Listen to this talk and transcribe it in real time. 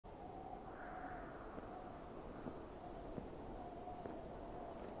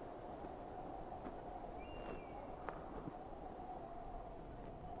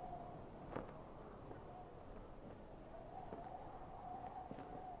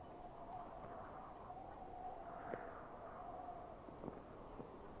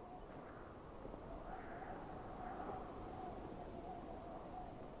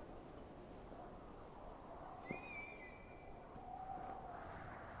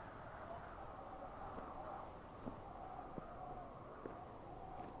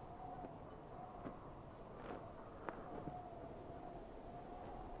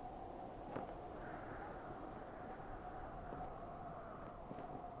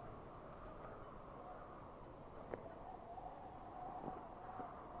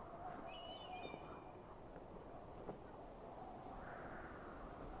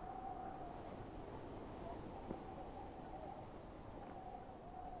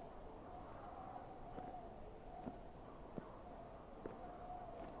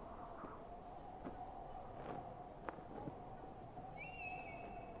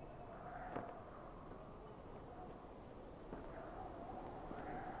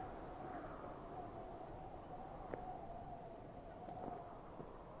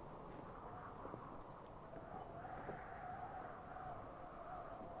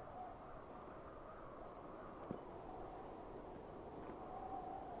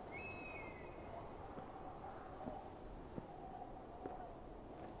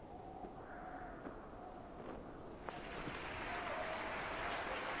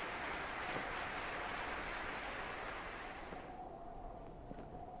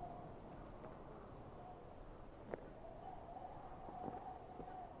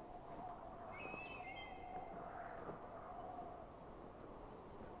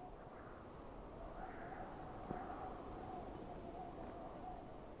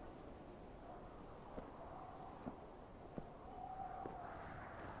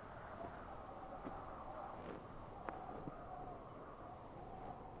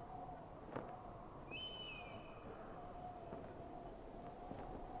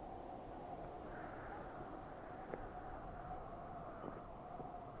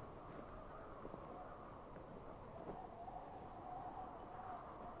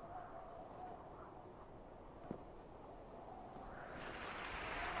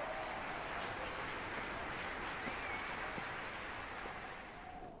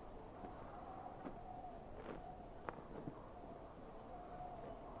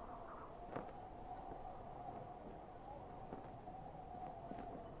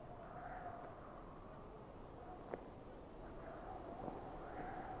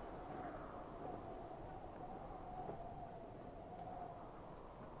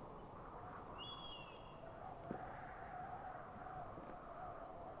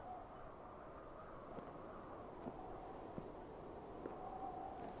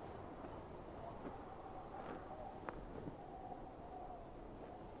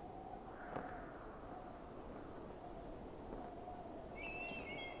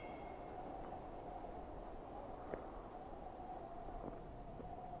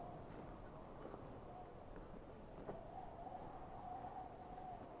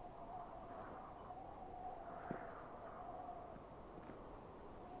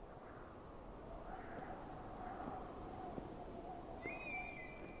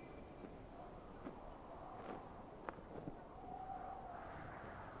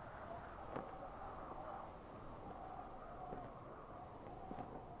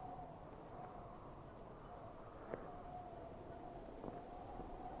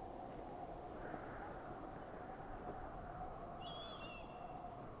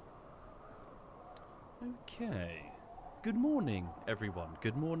Okay. Good morning, everyone.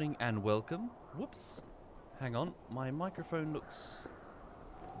 Good morning and welcome. Whoops. Hang on. My microphone looks...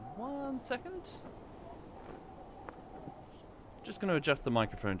 1 second. Just going to adjust the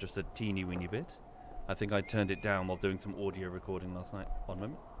microphone just a teeny weeny bit. I think I turned it down while doing some audio recording last night. 1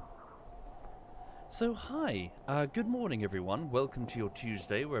 moment. So, hi. Good morning, everyone. Welcome to your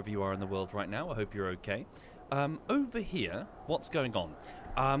Tuesday, wherever you are in the world right now. I hope you're okay. Over here, what's going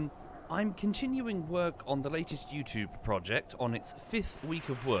on? I'm continuing work on the latest YouTube project on its 5th week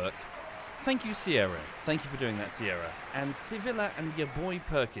of work. Thank you, Sierra. Thank you for doing that, Sierra. And Sivilla and your boy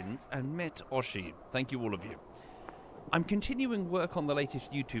Perkins and Met Oshi. Thank you, all of you. I'm continuing work on the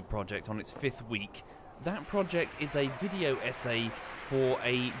latest YouTube project on its 5th week. That project is a video essay for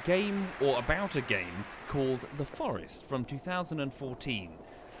a game or about a game called The Forest from 2014.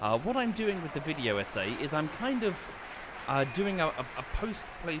 What I'm doing with the video essay is I'm kind of doing a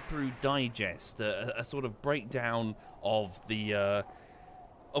post-playthrough digest, a sort of breakdown of the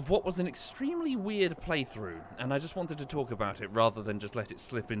of what was an extremely weird playthrough, and I just wanted to talk about it rather than just let it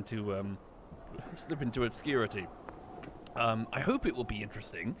slip into obscurity. I hope it will be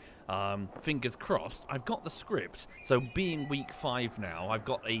interesting. Fingers crossed. I've got the script, so being week 5 now, I've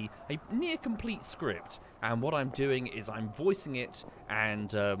got a near complete script, and what I'm doing is I'm voicing it and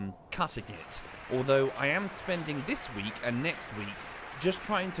cutting it. Although I am spending this week and next week just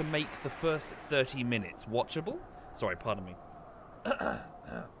trying to make the first 30 minutes watchable. Sorry, pardon me.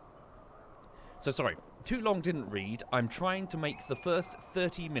 So sorry, too long didn't read. I'm trying to make the first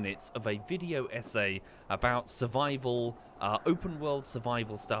 30 minutes of a video essay about survival, open world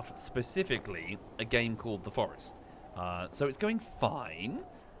survival stuff, specifically a game called The Forest. So it's going fine.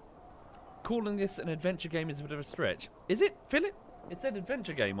 Calling this an adventure game is a bit of a stretch. Is it, Philip? It said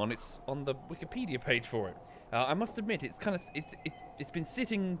adventure game on the Wikipedia page for it. I must admit, it's been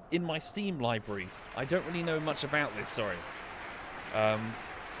sitting in my Steam library. I don't really know much about this. Sorry.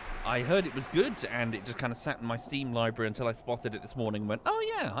 I heard it was good, and it just kind of sat in my Steam library until I spotted it this morning and went, oh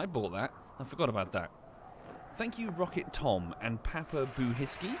yeah, I bought that. I forgot about that. Thank you, Rocket Tom and Papa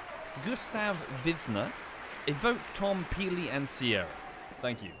Buhiski, Gustav Vithner, Evoke Tom, Peely, and Sierra.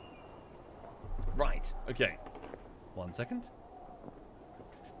 Thank you. Right, okay. 1 second.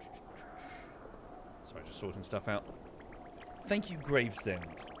 Sorry, just sorting stuff out. Thank you, Gravesend.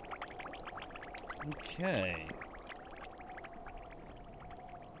 Okay.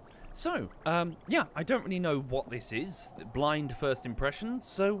 So, yeah, I don't really know what this is, blind first impressions,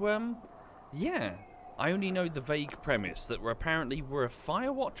 so, yeah. I only know the vague premise that we're a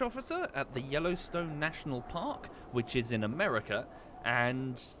Firewatch officer at the Yellowstone National Park, which is in America,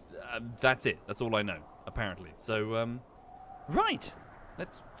 and that's it. That's all I know, apparently. So, right.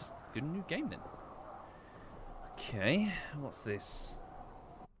 Let's just get a new game then. Okay, what's this?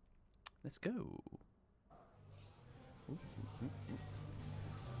 Let's go.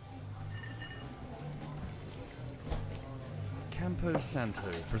 Campo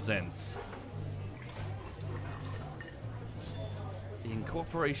Santo presents in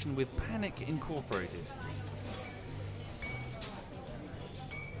cooperation with Panic Incorporated.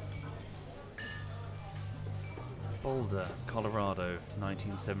 Boulder, Colorado,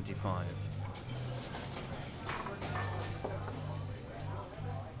 1975.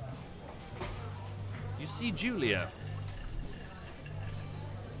 You see Julia.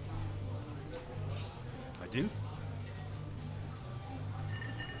 I do?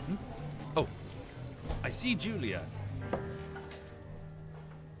 Oh, I see Julia.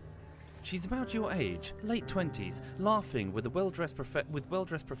 She's about your age, late 20s, laughing with well-dressed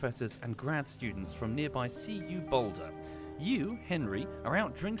professors and grad students from nearby CU Boulder. You, Henry, are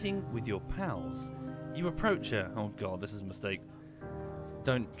out drinking with your pals. You approach her. Oh God, this is a mistake.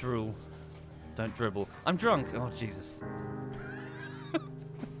 Don't drool. Don't dribble. I'm drunk. Oh Jesus.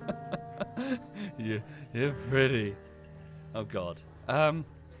 You're pretty. Oh God.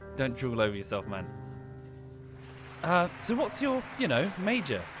 Don't drool over yourself, man. So what's your,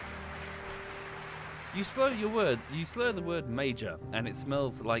 major? You slur the word major, and it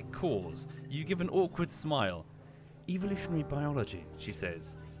smells like cause. You give an awkward smile. Evolutionary biology, she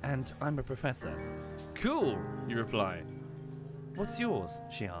says, and I'm a professor. Cool, you reply. What's yours,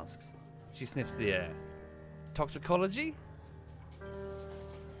 she asks. She sniffs the air. Toxicology?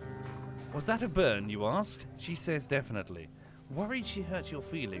 Was that a burn, you asked? She says definitely. Worried she hurt your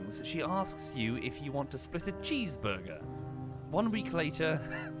feelings, she asks you if you want to split a cheeseburger. 1 week later,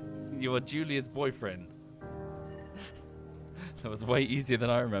 you are Julia's boyfriend. That was way easier than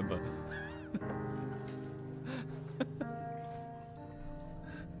I remember.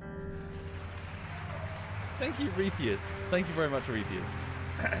 Thank you, Retheus. Thank you very much, Retheus.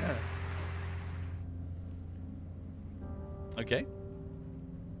 Okay.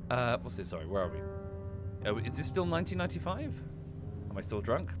 What's this? Sorry, where are we? Oh, is this still 1995? Am I still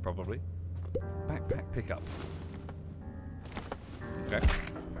drunk? Probably. Backpack pickup. Okay.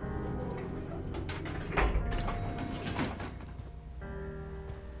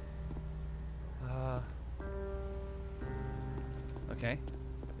 Okay.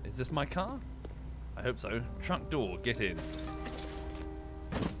 Is this my car? I hope so. Trunk door, get in.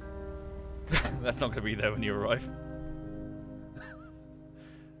 That's not going to be there when you arrive.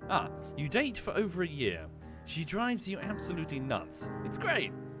 Ah, you date for over a year. She drives you absolutely nuts. It's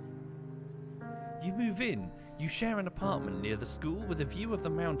great. You move in. You share an apartment near the school with a view of the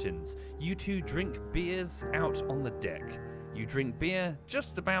mountains. You two drink beers out on the deck. You drink beer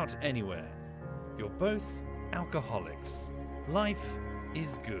just about anywhere. You're both alcoholics. Life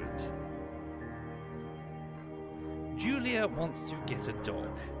is good. Julia wants to get a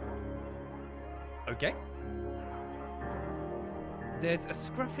dog. Okay. There's a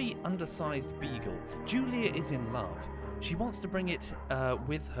scruffy, undersized beagle. Julia is in love. She wants to bring it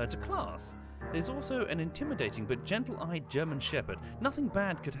with her to class. There's also an intimidating but gentle-eyed German Shepherd. Nothing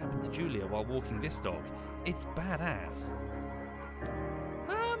bad could happen to Julia while walking this dog. It's badass.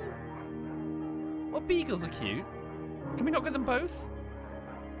 Well, beagles are cute. Can we not get them both?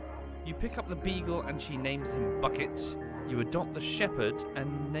 You pick up the beagle and she names him Bucket. You adopt the shepherd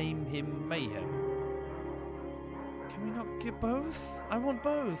and name him Mayhem. Can we not get both? I want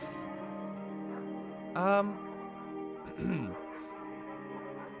both.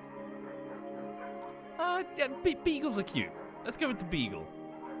 Yeah, beagles are cute. Let's go with the beagle.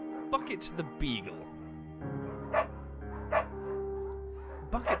 Bucket the beagle.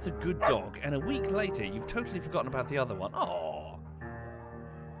 Bucket's a good dog, and a week later you've totally forgotten about the other one. Aww.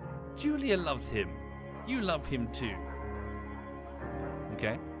 Julia loves him. You love him too.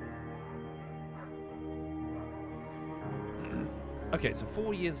 Okay. Okay, so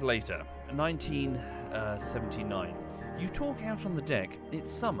 4 years later, 1979. You talk out on the deck.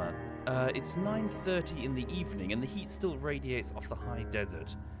 It's summer. It's 9:30 in the evening, and the heat still radiates off the high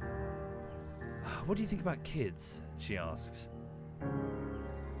desert. What do you think about kids? She asks.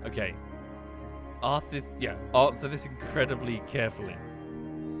 Okay. Answer this incredibly carefully.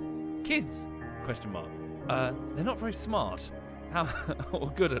 Kids? Question mark. They're not very smart. How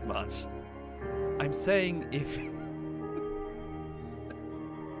or good at much. I'm saying if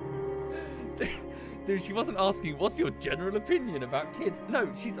Dude, she wasn't asking what's your general opinion about kids. No,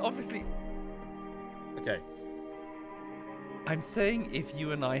 she's obviously... Okay. I'm saying if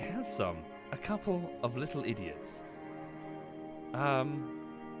you and I have some. A couple of little idiots. Oh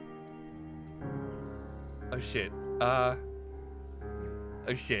shit. Oh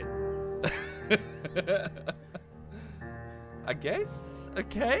shit. I guess?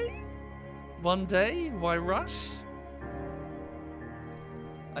 Okay? One day? Why rush?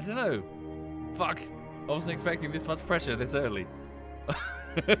 I don't know. Fuck. I wasn't expecting this much pressure this early.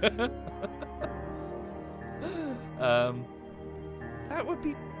 That would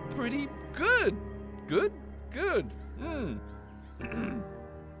be pretty good. Good? Good.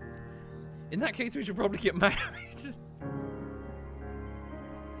 In that case, we should probably get married.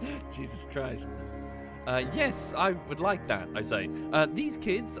 Jesus Christ. Yes, I would like that, I say. These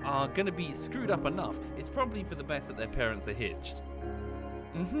kids are going to be screwed up enough. It's probably for the best that their parents are hitched.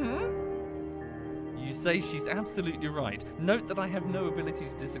 You say she's absolutely right. Note that I have no ability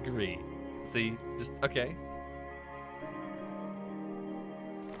to disagree. See? Just, okay.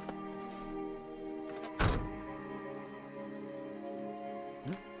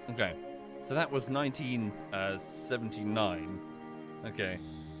 Okay. So that was 1979. Okay.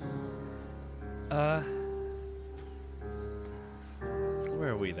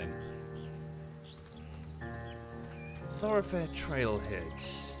 Where are we then? Thoroughfare Trailhead.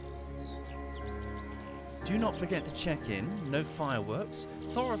 Do not forget to check in. No fireworks.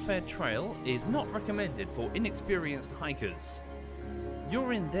 Thoroughfare Trail is not recommended for inexperienced hikers.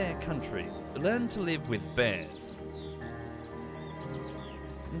 You're in their country. Learn to live with bears.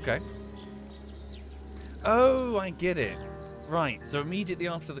 Okay. Oh, I get it. Right, so immediately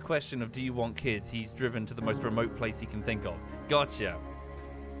after the question of do you want kids, he's driven to the most remote place he can think of. Gotcha.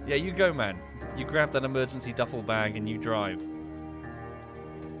 Yeah, you go, man. You grab that emergency duffel bag and you drive.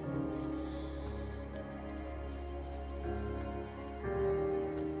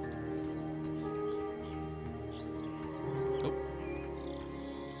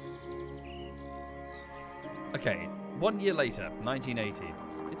 Okay, 1 year later, 1980.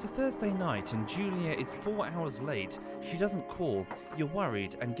 It's a Thursday night and Julia is 4 hours late. She doesn't call. You're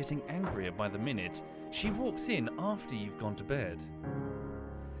worried and getting angrier by the minute. She walks in after you've gone to bed.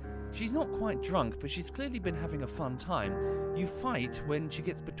 She's not quite drunk, but she's clearly been having a fun time. You fight when she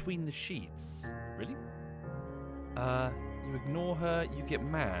gets between the sheets. Really? You ignore her, you get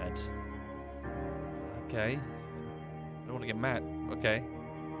mad. Okay. I don't want to get mad. Okay.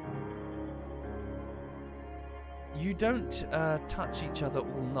 You don't touch each other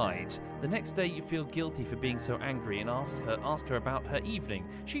all night. The next day you feel guilty for being so angry and ask her about her evening.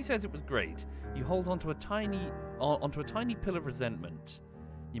 She says it was great. You hold onto a tiny pill of resentment.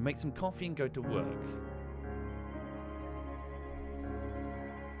 You make some coffee and go to work.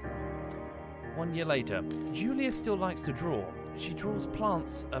 1 year later, Julia still likes to draw. She draws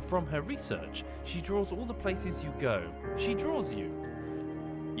plants from her research. She draws all the places you go. She draws you.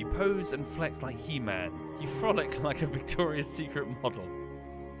 You pose and flex like He-Man. You frolic like a Victoria's Secret model.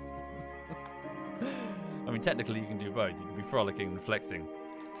 I mean, technically you can do both. You can be frolicking and flexing.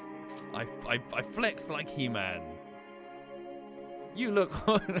 I flex like He-Man. You look...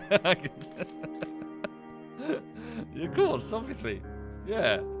 Of course, obviously.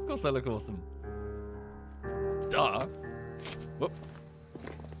 Yeah, of course I look awesome. Duh. Whoop.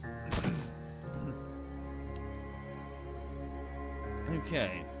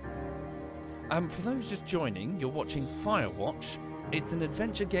 Okay. For those just joining, you're watching Firewatch. It's an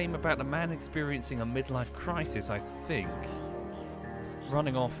adventure game about a man experiencing a midlife crisis, I think.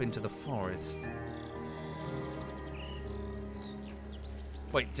 Running off into the forest.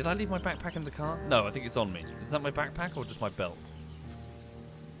 Wait, did I leave my backpack in the car? No, I think it's on me. Is that my backpack or just my belt?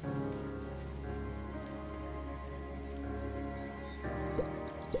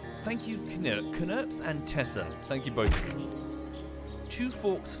 Thank you, Knerps and Tessa. Thank you both. Two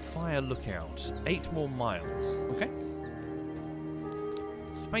Forks Fire Lookout. 8 more miles. Okay.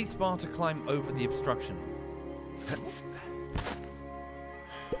 Spacebar to climb over the obstruction.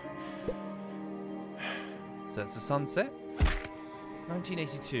 So it's the sunset.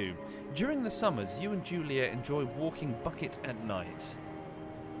 1982. During the summers, you and Julia enjoy walking Bucket at night.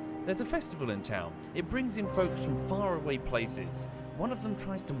 There's a festival in town. It brings in folks from faraway places. One of them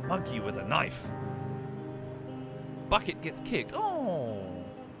tries to mug you with a knife. Bucket gets kicked. Oh!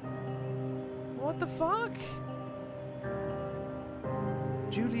 What the fuck?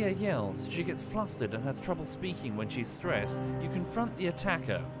 Julia yells. She gets flustered and has trouble speaking when she's stressed. You confront the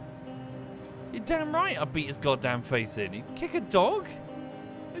attacker. You're damn right I beat his goddamn face in. You kick a dog?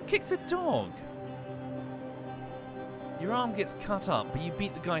 Who kicks a dog? Your arm gets cut up, but you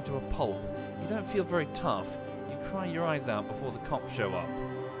beat the guy to a pulp. You don't feel very tough. You cry your eyes out before the cops show up.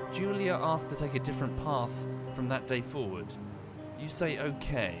 Julia asks to take a different path from that day forward. You say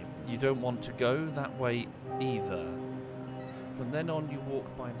okay. You don't want to go that way either. From then on, you walk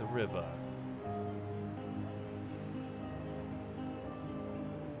by the river.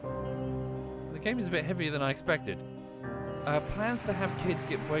 The game is a bit heavier than I expected. Plans to have kids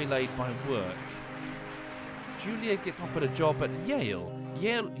get waylaid by work. Julia gets offered a job at Yale.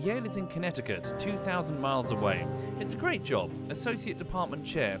 Yale is in Connecticut, 2,000 miles away. It's a great job. Associate department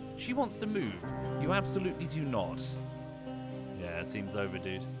chair. She wants to move. You absolutely do not. Yeah, it seems over,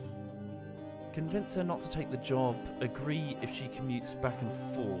 dude. Convince her not to take the job. Agree if she commutes back and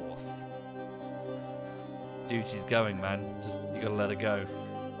forth. Dude, she's going, man. Just, you gotta let her go.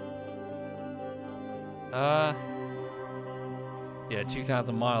 Yeah,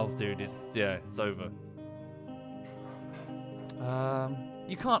 2,000 miles, dude. It's over.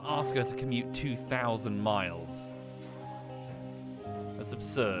 You can't ask her to commute 2,000 miles. That's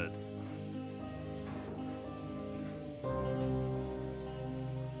absurd.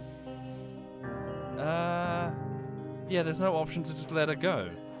 Yeah, there's no option to just let her go.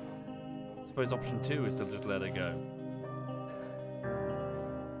 I suppose option 2 is to just let her go.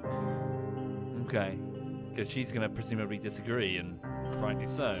 Okay. Because she's going to presumably disagree, and rightly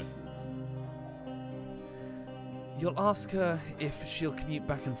so. You'll ask her if she'll commute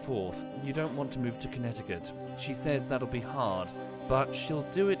back and forth. You don't want to move to Connecticut. She says that'll be hard, but she'll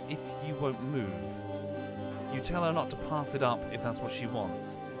do it if you won't move. You tell her not to pass it up if that's what she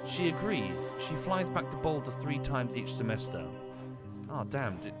wants. She agrees. She flies back to Boulder 3 times each semester. Oh,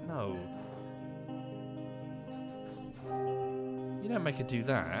 damn. No. You don't make her do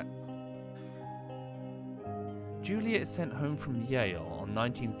that. Julia is sent home from Yale on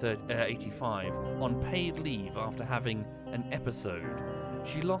 1985 on paid leave after having an episode.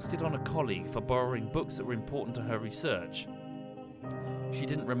 She lost it on a colleague for borrowing books that were important to her research. She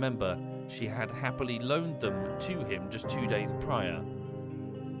didn't remember she had happily loaned them to him just 2 days prior.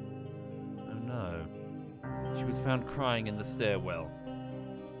 Oh no. She was found crying in the stairwell.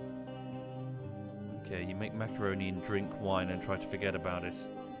 Okay, you make macaroni and drink wine and try to forget about it.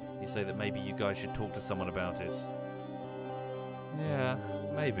 You say that maybe you guys should talk to someone about it. Yeah,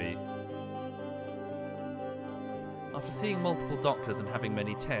 Maybe. After seeing multiple doctors and having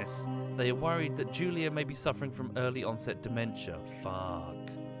many tests, they are worried that Julia may be suffering from early onset dementia. Fuck.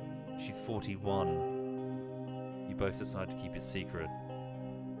 She's 41. You both decide to keep it secret.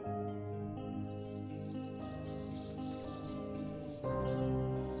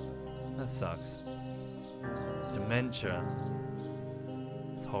 That sucks. Dementia.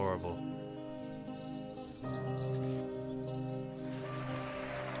 It's horrible.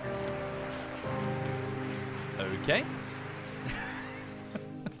 Okay.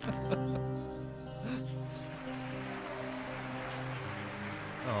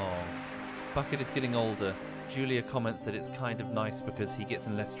 Oh. Bucket is getting older. Julia comments that it's kind of nice because he gets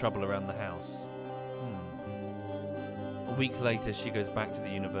in less trouble around the house. A week later, she goes back to the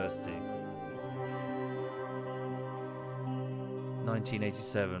university.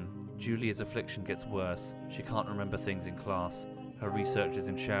 1987. Julia's affliction gets worse. She can't remember things in class. Her research is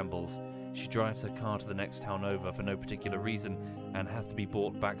in shambles. She drives her car to the next town over for no particular reason and has to be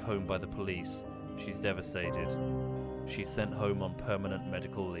brought back home by the police. She's devastated. She's sent home on permanent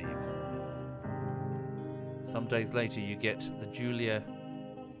medical leave. Some days later you get the Julia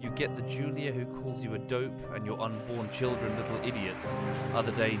who calls you a dope and your unborn children little idiots.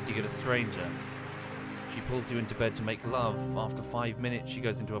 Other days you get a stranger. She pulls you into bed to make love. After 5 minutes she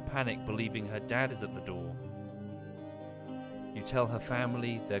goes into a panic believing her dad is at the door. You tell her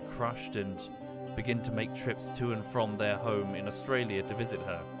family, they're crushed, and begin to make trips to and from their home in Australia to visit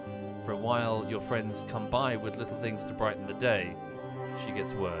her. For a while, your friends come by with little things to brighten the day. She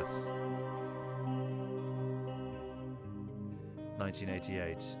gets worse.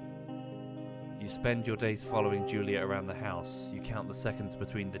 1988. You spend your days following Julia around the house. You count the seconds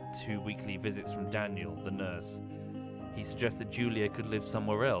between the 2 weekly visits from Daniel, the nurse. He suggests that Julia could live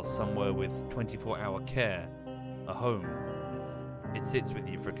somewhere else, somewhere with 24-hour care. A home. It sits with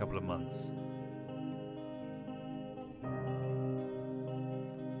you for a couple of months.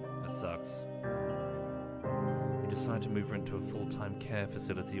 That sucks. You decide to move her into a full-time care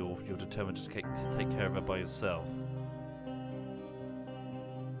facility, or you're determined to take care of her by yourself.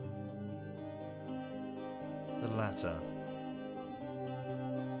 The latter.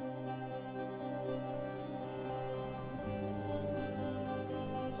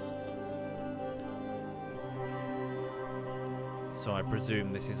 So I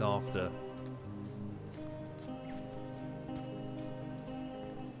presume this is after.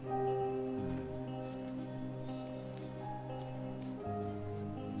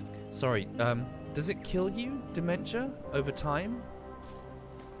 Sorry, does it kill you, dementia, over time?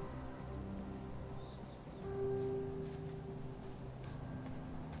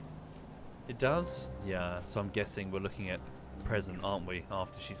 It does? Yeah, so I'm guessing we're looking at present, aren't we,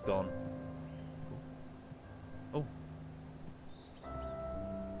 after she's gone. Oh.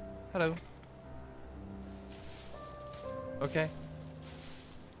 Hello. Okay.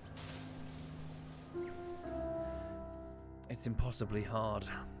 It's impossibly hard.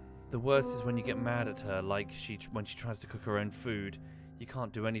 The worst is when you get mad at her, like when she tries to cook her own food. You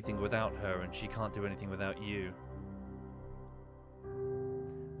can't do anything without her, and she can't do anything without you.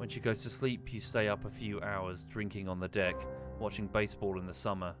 When she goes to sleep, you stay up a few hours drinking on the deck, watching baseball in the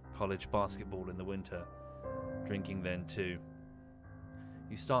summer, college basketball in the winter. Drinking then too.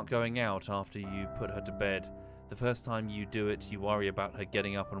 You start going out after you put her to bed. The first time you do it, you worry about her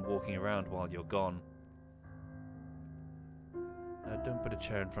getting up and walking around while you're gone. Don't put a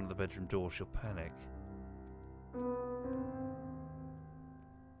chair in front of the bedroom door, she'll panic.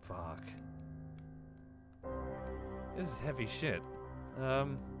 Fuck. This is heavy shit.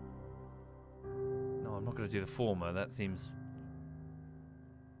 No, I'm not going to do the former, that seems...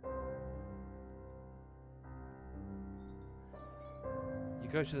 You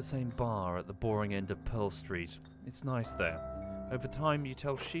go to the same bar at the boring end of Pearl Street. It's nice there. Over time you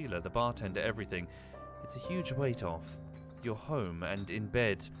tell Sheila, the bartender, everything. It's a huge weight off. You're home and in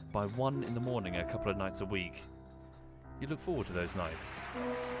bed by 1 in the morning a couple of nights a week. You look forward to those nights.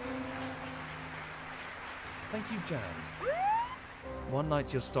 Thank you, Jan. One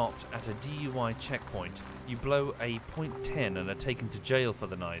night you're stopped at a DUI checkpoint. You blow a .10 and are taken to jail for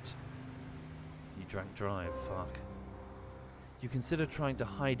the night. You drank drive, fuck. You consider trying to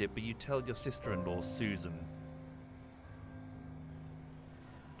hide it, but you tell your sister-in-law, Susan.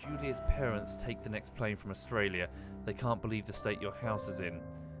 Julia's parents take the next plane from Australia. They can't believe the state your house is in.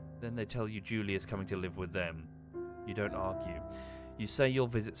 Then they tell you Julia's coming to live with them. You don't argue. You say you'll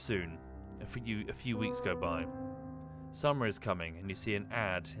visit soon. A few weeks go by. Summer is coming, and you see an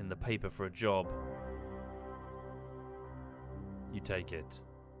ad in the paper for a job. You take it.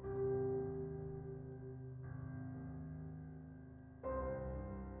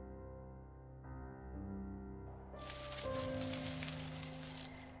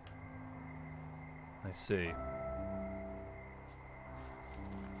 I see.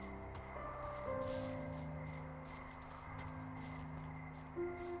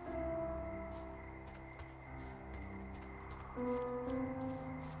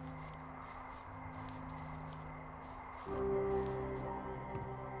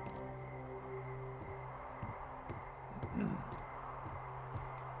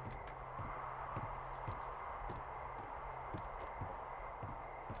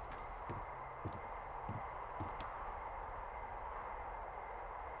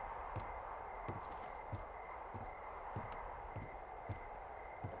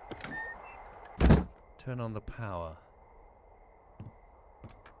 Turn on the power.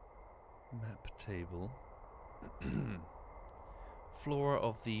 Map table. Flora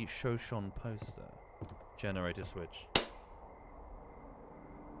of the Shoshone poster. Generator switch.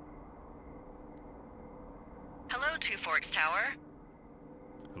 Hello, Two Forks Tower.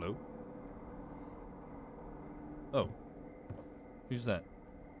 Hello? Oh. Who's that?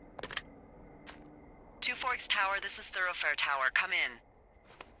 Two Forks Tower, this is Thoroughfare Tower. Come in.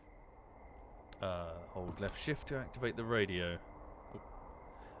 Hold left shift to activate the radio.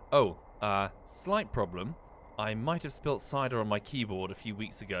 Oh, slight problem. I might have spilt cider on my keyboard a few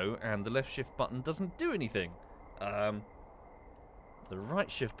weeks ago, and the left shift button doesn't do anything. The right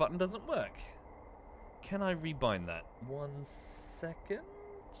shift button doesn't work. Can I rebind that? 1 second?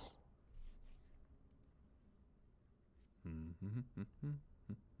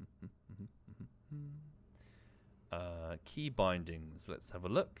 Key bindings. Let's have a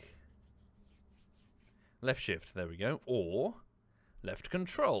look. Left shift, there we go. Or left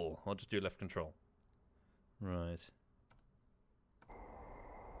control. I'll just do left control. Right.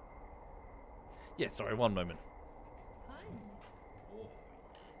 Yeah, sorry, one moment. Hi.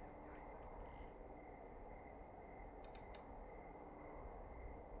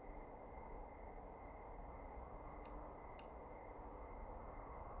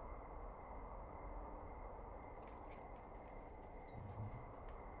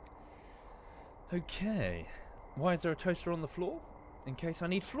 Okay. Why is there a toaster on the floor? In case I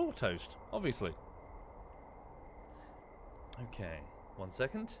need floor toast, obviously. Okay. 1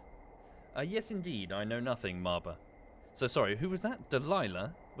 second. Yes, indeed. I know nothing, Marba. So, sorry, who was that?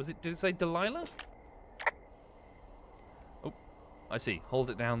 Delilah? Did it say Delilah? Oh, I see. Hold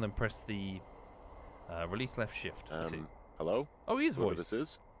it down, then press the release left shift. I see. Hello? Oh, he is voice. Whoever this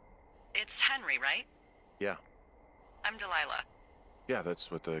is? It's Henry, right? Yeah. I'm Delilah. Yeah,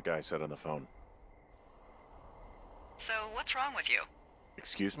 that's what the guy said on the phone. So, what's wrong with you?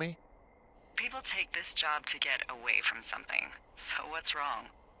 Excuse me? People take this job to get away from something. So, what's wrong?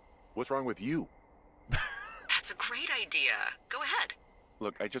 What's wrong with you? That's a great idea. Go ahead.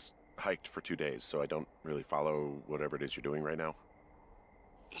 Look, I just hiked for 2 days, so I don't really follow whatever it is you're doing right now.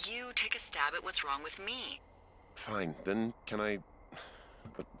 You take a stab at what's wrong with me. Fine, then can I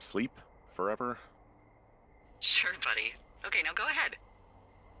sleep forever? Sure, buddy. Okay, now go ahead.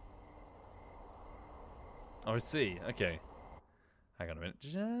 Oh, I see. Okay. Hang on a minute.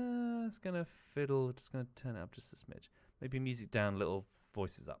 Just gonna fiddle. Just gonna turn it up just a smidge. Maybe music down, little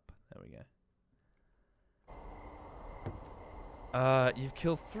voices up. There we go. You've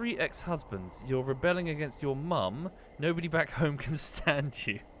killed 3 ex-husbands. You're rebelling against your mum. Nobody back home can stand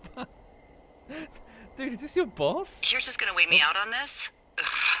you. Dude, is this your boss? You're just gonna wait me out on this?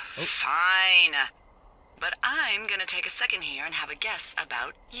 Ugh, fine. But I'm gonna take a second here and have a guess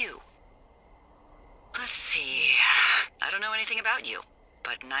about you. Let's see. I don't know anything about you,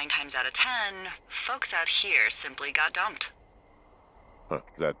 but 9 times out of 10, folks out here simply got dumped. Huh,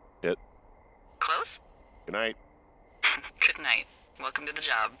 is that it? Close? Good night. Good night. Welcome to the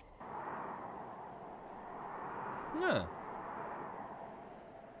job. Yeah.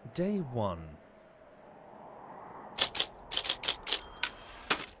 Day 1.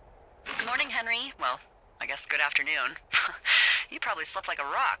 Good morning, Henry. Well, I guess good afternoon. You probably slept like a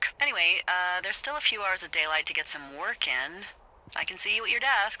rock. Anyway, there's still a few hours of daylight to get some work in. I can see you at your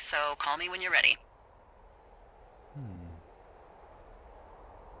desk, so call me when you're ready.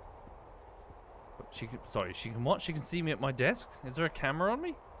 She can what? She can see me at my desk? Is there a camera on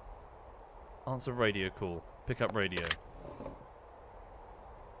me? Answer radio call. Pick up radio.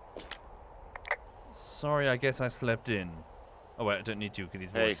 Sorry, I guess I slept in. Oh wait, I don't need to because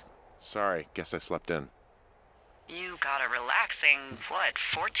he's voice. Hey, sorry, guess I slept in. You got a relaxing,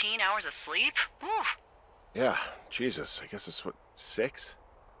 14 hours of sleep? Whew. Yeah, Jesus, I guess it's 6?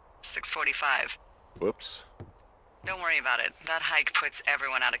 6:45. Whoops. Don't worry about it. That hike puts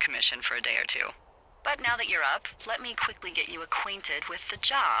everyone out of commission for a day or two. But now that you're up, let me quickly get you acquainted with the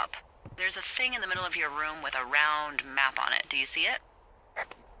job. There's a thing in the middle of your room with a round map on it. Do you see it?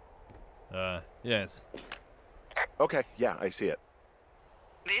 Yes. Okay, yeah, I see it.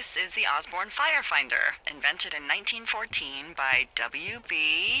 This is the Osborne Firefinder, invented in 1914 by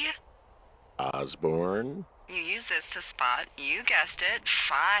W.B. Osborne? You use this to spot, you guessed it,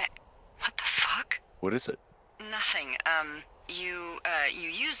 What the fuck? What is it? Nothing. You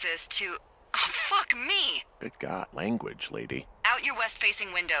use this to... Oh, fuck me! Good God, language, lady. Out your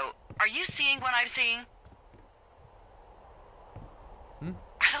west-facing window. Are you seeing what I'm seeing?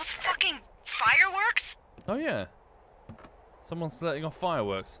 Are those fucking fireworks? Oh, yeah. Someone's letting off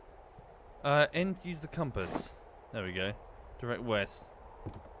fireworks. Use the compass. There we go. Direct west.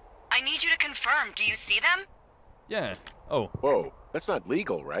 I need you to confirm. Do you see them? Yeah. Oh. Whoa, that's not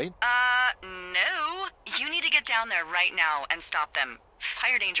legal, right? No. You need to get down there right now and stop them.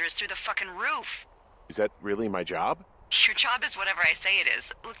 Fire danger is through the fucking roof. Is that really my job? Your job is whatever I say it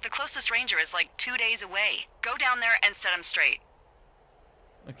is. Look, the closest ranger is like 2 days away. Go down there and set them straight.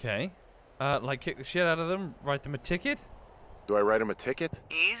 Okay. Like kick the shit out of them, write them a ticket? Do I write him a ticket?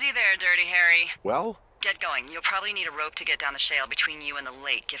 Easy there, Dirty Harry. Well? Get going. You'll probably need a rope to get down the shale between you and the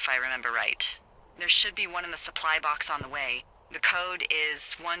lake, if I remember right. There should be one in the supply box on the way. The code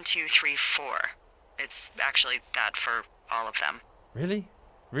is 1234. It's actually that for all of them. Really?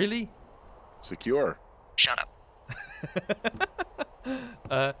 Really? Secure. Shut up.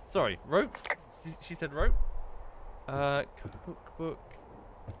 Sorry, rope? She said rope? Cookbook.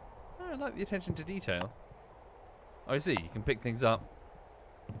 I like the attention to detail. Oh, I see, you can pick things up.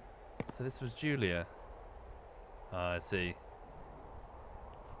 So this was Julia. I see.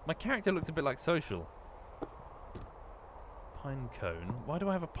 My character looks a bit like Social. Pine cone. Why do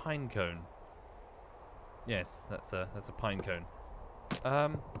I have a pine cone? Yes, that's a pine cone.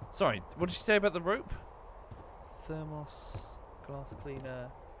 Sorry, what did she say about the rope? Thermos, glass cleaner.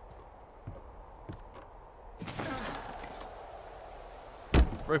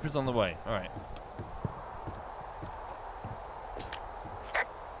 Rope is on the way. All right.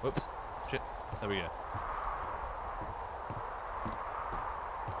 Whoops. Shit. There we go.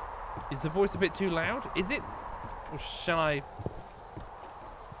 Is the voice a bit too loud? Is it? Or shall I...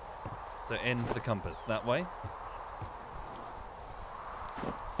 So N for the compass. That way.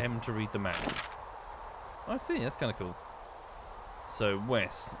 M to read the map. Oh, I see. That's kind of cool. So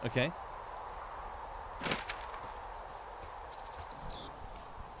west. Okay.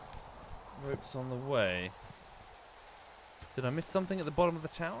 Rope's on the way. Did I miss something at the bottom of the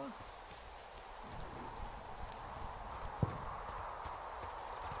tower?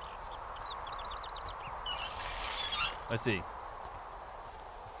 I see.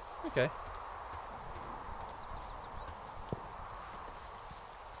 Okay.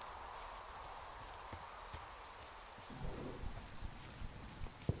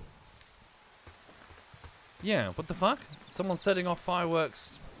 Yeah, what the fuck? Someone's setting off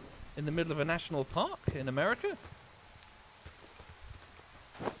fireworks in the middle of a national park in America?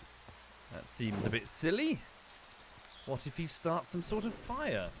 That seems a bit silly. What if he starts some sort of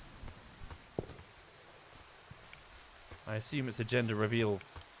fire? I assume it's a gender reveal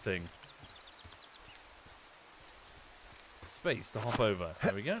thing. Space to hop over.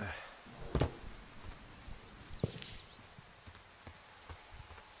 There we go.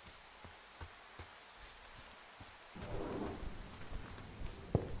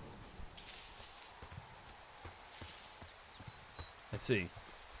 I see.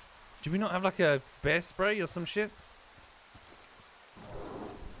 Do we not have like a bear spray or some shit?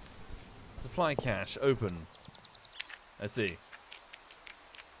 Supply cache. Open. I see.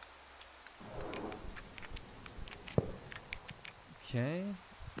 Okay.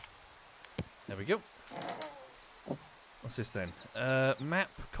 There we go. What's this then? Map,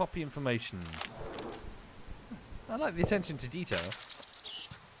 copy information. I like the attention to detail.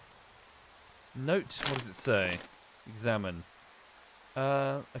 Note, what does it say? Examine.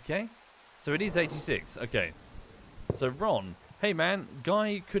 Okay. So it is 86. Okay. So Ron, hey man,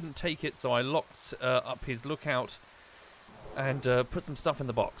 guy couldn't take it, so I locked up his lookout and put some stuff in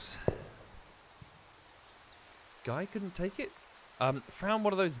the box. Guy couldn't take it? Found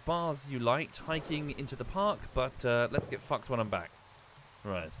one of those bars you liked hiking into the park, but let's get fucked when I'm back.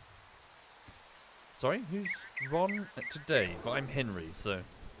 Right. Sorry, who's Ron today? But I'm Henry, so...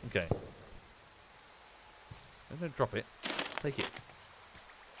 Okay. I'm gonna drop it. Take it.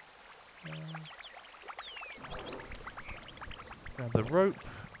 Grab the rope.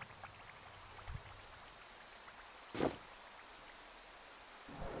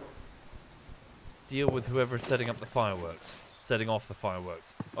 Deal with whoever's setting up the fireworks. Setting off the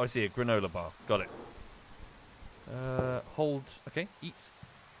fireworks. Oh, I see a granola bar. Got it. Hold. Okay, eat.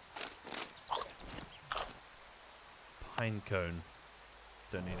 Pine cone.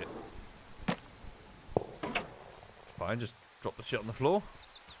 Don't need it. fine. Just drop the shit on the floor.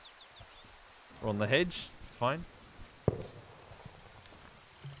 Or on the hedge. It's fine.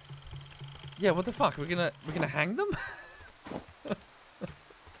 Yeah, what the fuck? We're gonna hang them?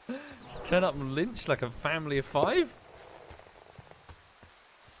 Just turn up and lynch like a family of 5?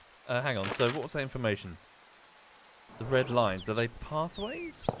 Hang on. So what was that information? The red lines, are they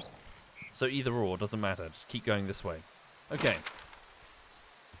pathways? So either or, doesn't matter. Just keep going this way. Okay.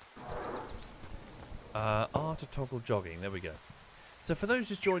 R to toggle jogging. There we go. So for those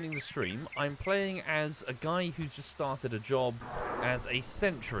just joining the stream, I'm playing as a guy who's just started a job as a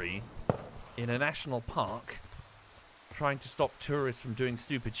sentry in a national park, trying to stop tourists from doing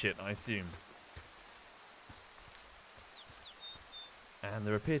stupid shit, I assume. And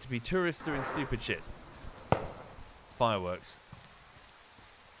there appear to be tourists doing stupid shit. Fireworks.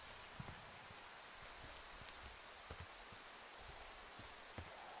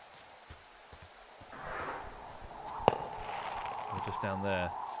 We're just down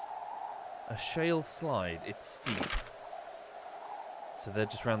there. A shale slide. It's steep. So they're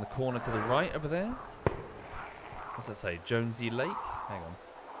just around the corner to the right over there. What's that say? Jonesy Lake? Hang on.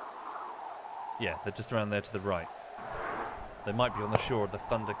 Yeah, they're just around there to the right. They might be on the shore of the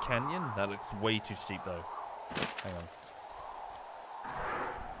Thunder Canyon. That looks way too steep though. Hang on.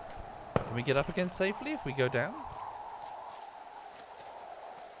 Can we get up again safely if we go down?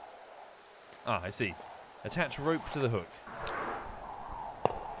 Ah, I see. Attach rope to the hook.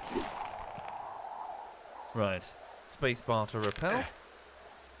 Right. Spacebar to rappel.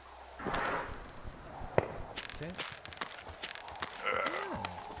 Okay.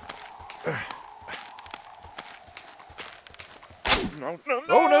 No.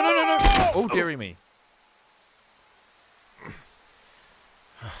 Oh, no. Oh, dearie me.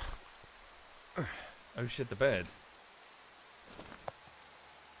 Oh shit, the bed.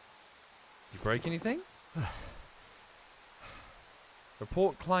 You break anything?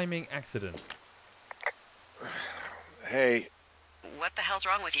 Report climbing accident. Hey, What the hell's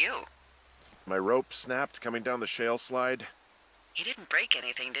wrong with you? my rope snapped coming down the shale slide. You didn't break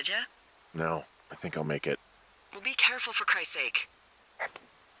anything, did you? No, I think I'll make it. Well, be careful for Christ's sake.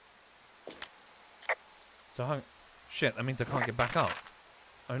 So, shit, that means I can't get back up.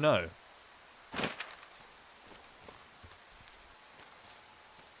 Oh no.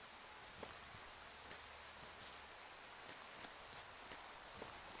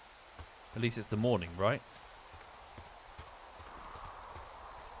 At least it's the morning, right?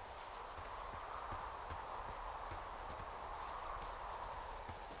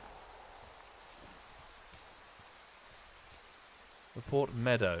 Report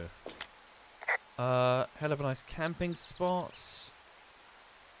meadow. Hell of a nice camping spot.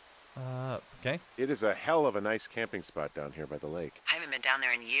 Okay. It is a hell of a nice camping spot down here by the lake. I haven't been down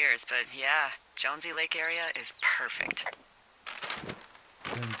there in years, but yeah, Jonesy Lake area is perfect.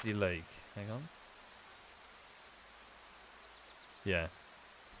 Jonesy Lake. Hang on. Yeah.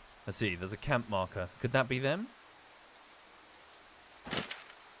 I see. There's a camp marker. Could that be them?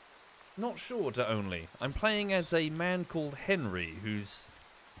 Not sure to only. I'm playing as a man called Henry, who's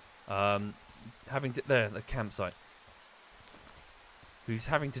having to there the campsite. Who's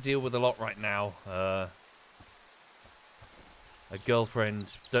having to deal with a lot right now. A girlfriend.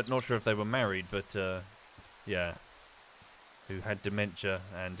 Not sure if they were married, but yeah. Who had dementia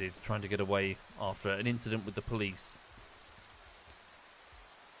and is trying to get away after an incident with the police.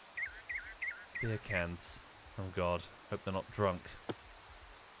 Beer cans. Oh god. Hope they're not drunk.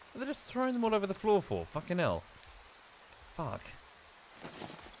 What are they just throwing them all over the floor for? Fucking hell. Fuck.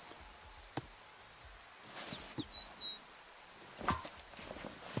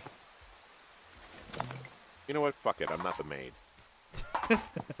 You know what? Fuck it. I'm not the maid.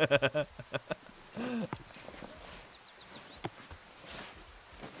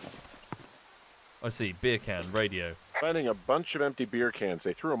 I see. Beer can. Radio. Finding a bunch of empty beer cans.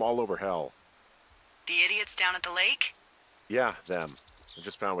 They threw them all over hell. The idiots down at the lake? Yeah, them. I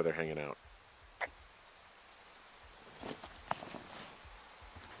just found where they're hanging out.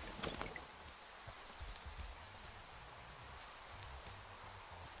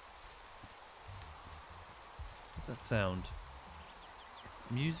 What's that sound?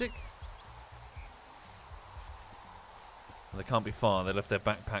 Music? Well, they can't be far. They left their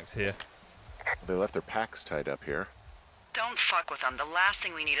backpacks here. They left their packs tied up here. Don't fuck with them. The last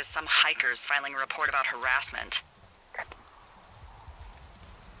thing we need is some hikers filing a report about harassment.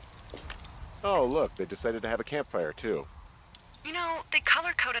 Oh, look. They decided to have a campfire, too. You know, they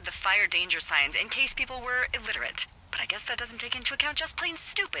color-coded the fire danger signs in case people were illiterate. But I guess that doesn't take into account just plain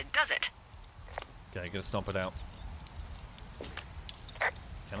stupid, does it? Okay, gonna stomp it out.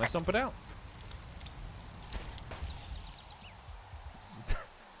 Can I stomp it out?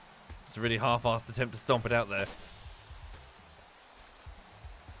 It's a really half-assed attempt to stomp it out there.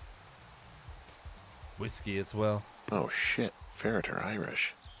 Whiskey as well. Oh shit, Ferret are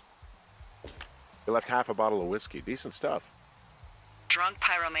Irish. They left half a bottle of whiskey. Decent stuff. Drunk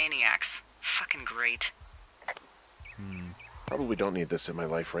pyromaniacs. Fucking great. Probably don't need this in my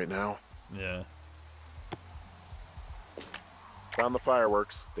life right now. Yeah. Found the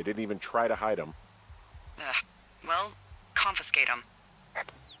fireworks. They didn't even try to hide them. Well, confiscate them.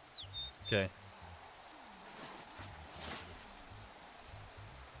 Okay.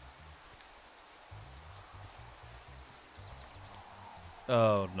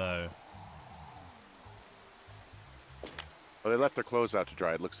 Oh no. Well, they left their clothes out to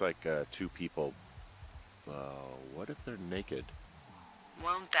dry. It looks like 2 people. What if they're naked?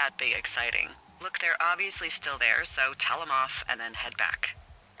 Won't that be exciting? Look, they're obviously still there, so tell them off and then head back.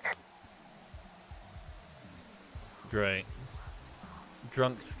 Great.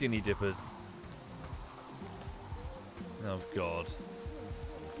 Drunk skinny dippers. Oh god.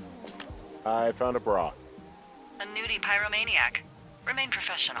 I found a bra. A nudie pyromaniac. Remain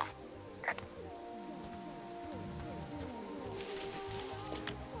professional.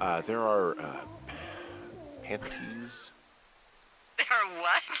 There are panties. There are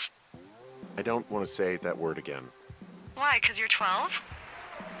what? I don't want to say that word again. Why, 'cause you're 12?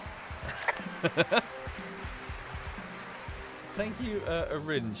 Thank you,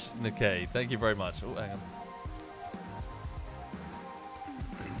 Orange Nikkei. Thank you very much. Oh, hang on.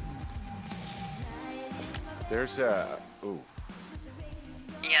 There's a... Ooh.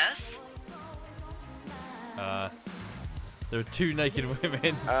 Yes? There are 2 naked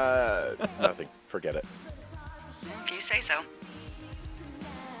women. Nothing. Forget it. If you say so.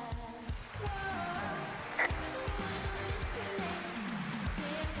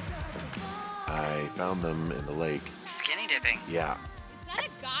 I found them in the lake. Skinny dipping. Yeah. Is that a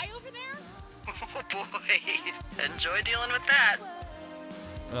guy over there? Oh boy. Enjoy dealing with that.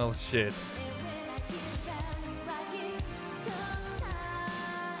 Oh shit.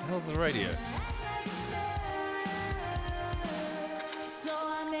 How's the radio?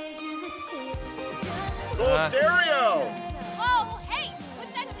 Cool stereo! Oh, hey,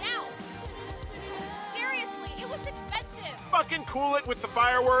 put that down. Seriously, it was expensive. Fucking cool it with the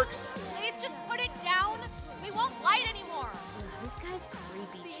fireworks! Please just put it down. We won't light anymore. This guy's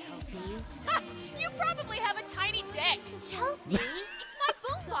creepy, Chelsea. Ha! You probably have a tiny dick. Chelsea? It's my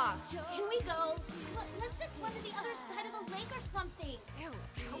boombox. Can we go? Let's just run to the other side of the lake or something. Ew,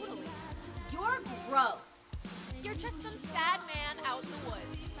 totally. You're gross. You're just some sad man out in the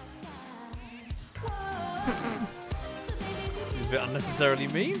woods. Seems a bit unnecessarily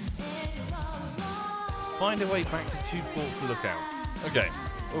mean. Find a way back to 2 Forks Lookout. Okay.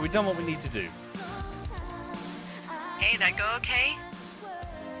 Well, we've done what we need to do. Hey, that go okay?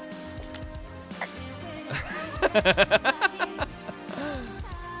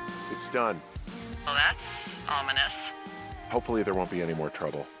 It's done. Well, that's ominous. Hopefully there won't be any more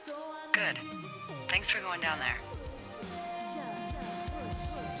trouble. Good. Thanks for going down there.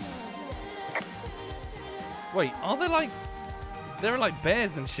 Wait, are there like... There are like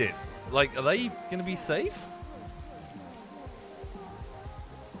bears and shit. Like, are they gonna be safe?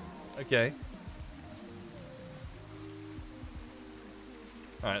 Okay.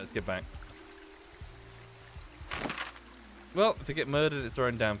 Alright, let's get back. Well, if they get murdered, it's their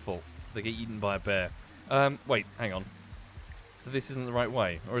own damn fault. If they get eaten by a bear. Wait, hang on. So this isn't the right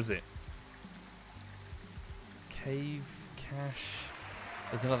way, or is it? Cave, cache.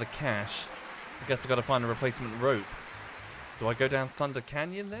 There's another cache. I guess I gotta find a replacement rope. Do I go down Thunder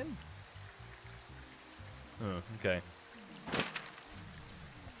Canyon then? Oh, okay.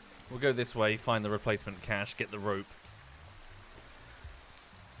 We'll go this way, find the replacement cache, get the rope.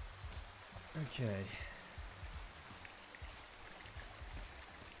 Okay.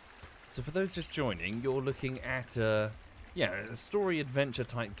 So for those just joining, you're looking at a story adventure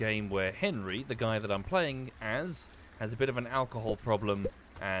type game where Henry, the guy that I'm playing as, has a bit of an alcohol problem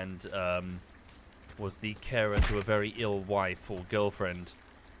and was the carer to a very ill wife or girlfriend.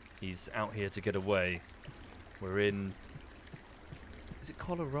 He's out here to get away. We're in... Is it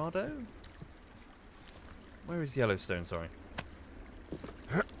Colorado? Where is Yellowstone, sorry?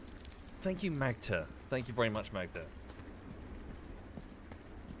 Thank you, Magda. Thank you very much, Magda.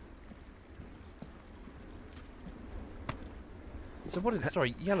 So what is it?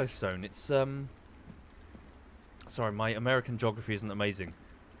 Sorry, Yellowstone. It's, sorry, my American geography isn't amazing.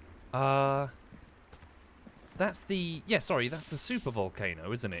 That's the... Yeah, sorry, that's the super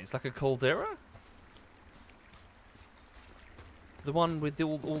volcano, isn't it? It's like a caldera? The one with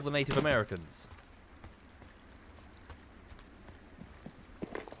all the Native Americans.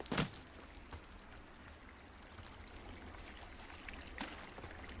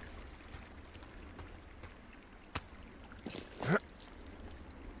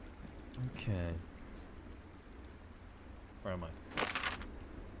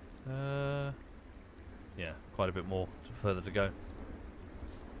 quite a bit more further to go.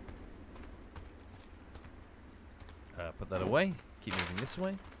 Put that away. Keep moving this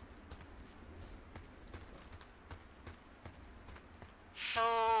way. So,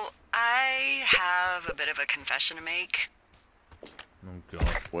 I have a bit of a confession to make. Oh god.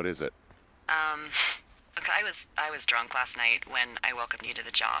 What is it? Look, I was drunk last night when I welcomed you to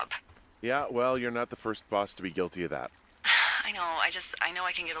the job. Yeah, well, you're not the first boss to be guilty of that. I know, I know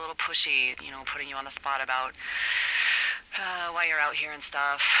I can get a little pushy, you know, putting you on the spot about why you're out here and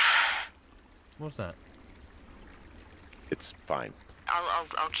stuff. What's that? It's fine.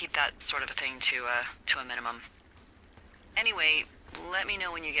 I'll keep that sort of a thing to a minimum. Anyway, let me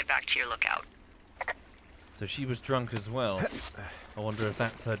know when you get back to your lookout. So she was drunk as well. I wonder if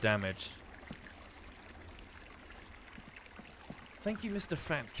that's her damage. Thank you, Mr.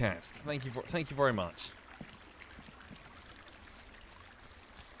 Fatcast. Thank you very much.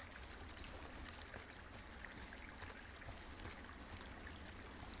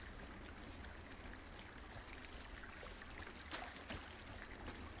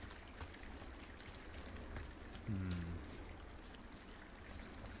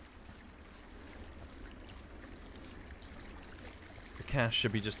 The cache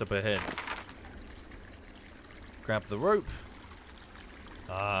should be just up ahead. Grab the rope.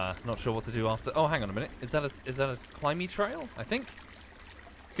 Not sure what to do after. Oh, hang on a minute. Is that a climby trail? I think.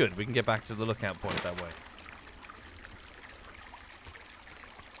 Good. We can get back to the lookout point that way.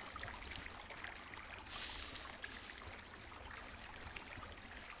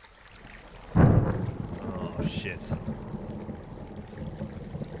 Oh shit.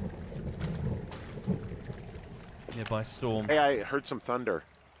 Nearby storm. Hey, I heard some thunder.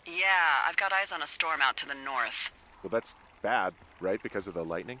 Yeah, I've got eyes on a storm out to the north. Well, that's bad, right? Because of the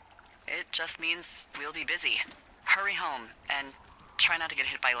lightning? It just means we'll be busy. Hurry home, and try not to get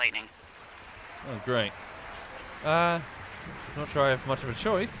hit by lightning. Oh, great. Not sure I have much of a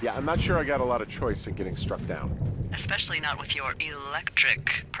choice. Yeah, I'm not sure I got a lot of choice in getting struck down. Especially not with your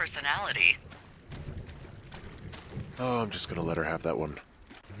electric personality. Oh, I'm just gonna let her have that one.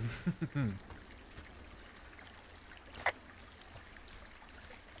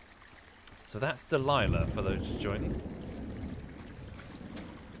 So that's Delilah, for those just joining.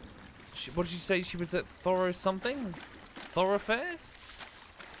 What did she say? She was at something? Thoroughfare?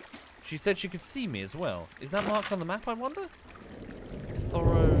 She said she could see me as well. Is that marked on the map, I wonder?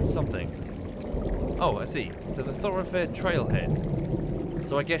 Something. Oh, I see. To the Thoroughfare trailhead.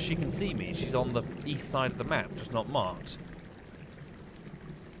 So I guess she can see me. She's on the east side of the map, just not marked.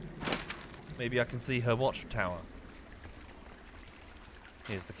 Maybe I can see her watchtower.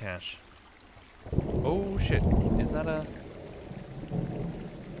 Here's the cache. Oh shit. Is that a...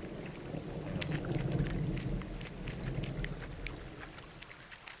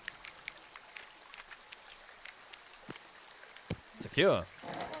 Secure.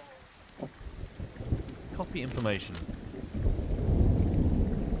 Copy information.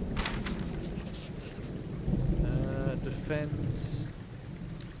 Defense.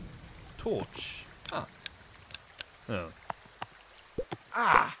 Torch. Ah. Oh.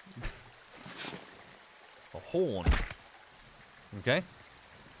 Ah! A horn. Okay.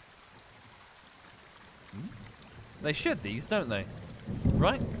 They shed these, don't they?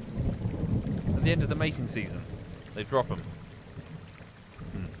 Right? At the end of the mating season, they drop them.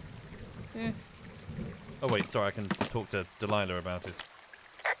 Yeah. Oh wait, sorry, I can talk to Delilah about it.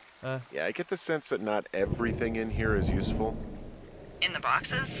 Yeah, I get the sense that not everything in here is useful. In the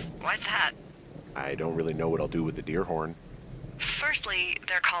boxes? Why's that? I don't really know what I'll do with the deer horn. Firstly,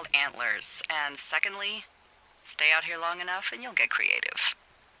 they're called antlers. And secondly, stay out here long enough and you'll get creative.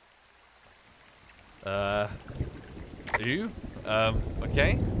 You?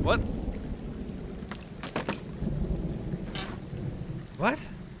 Okay. What? What?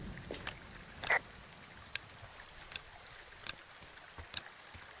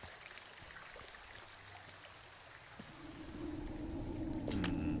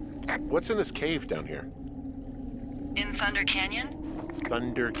 What's in this cave down here? In Thunder Canyon?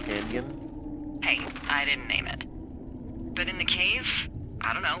 Thunder Canyon? Hey, I didn't name it. But in the cave,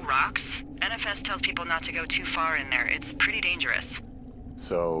 I don't know, rocks? NFS tells people not to go too far in there. It's pretty dangerous.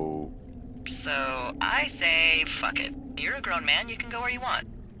 So I say, fuck it. You're a grown man, you can go where you want.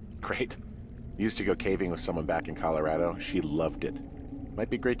 great. Used to go caving with someone back in Colorado. She loved it. Might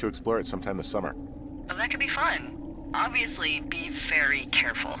be great to explore it sometime this summer. Well, that could be fun. Obviously, be very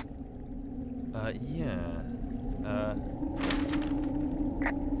careful. Yeah.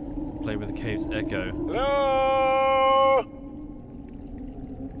 Play with the cave's echo. Hello!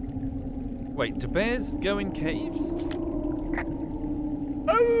 Wait, do bears go in caves?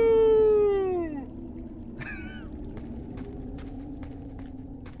 Oh!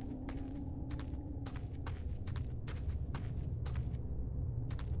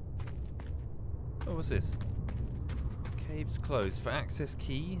 Oh, what's this? Caves closed. For access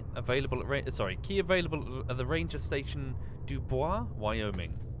key available at key available at the ranger station Dubois,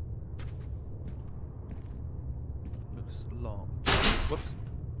 Wyoming. Looks locked. Whoops.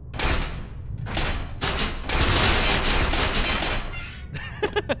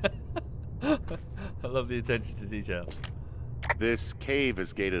 I love the attention to detail. This cave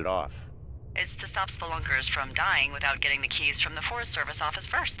is gated off. It's to stop spelunkers from dying without getting the keys from the Forest Service office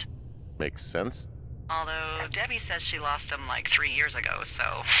first. Makes sense. Although Debbie says she lost them like 3 years ago,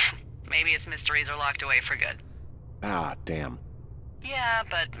 so maybe its mysteries are locked away for good. Ah, damn. Yeah,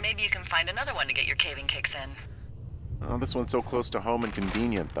 but maybe you can find another one to get your caving kicks in. Oh, this one's so close to home and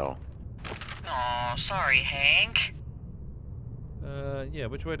convenient, though. Aw, sorry, Hank. Yeah,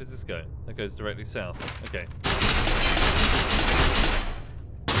 which way does this go? That goes directly south. Okay.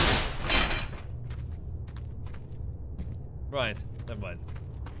 Right, never mind.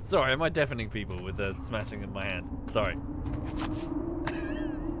 Sorry, am I deafening people with the smashing in my hand? Sorry.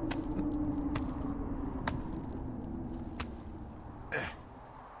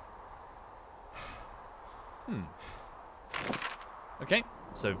 Okay,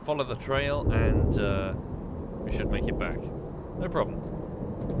 so follow the trail and we should make it back. No problem.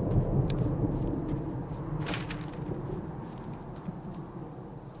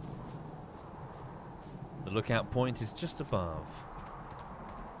 The lookout point is just above.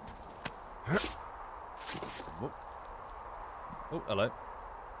 Oh, oh, hello.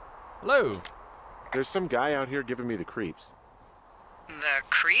 Hello! There's some guy out here giving me the creeps. The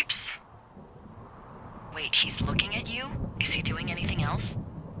creeps? Wait, he's looking at you? Is he doing anything else?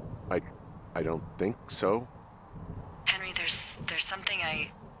 I don't think so. Henry, there's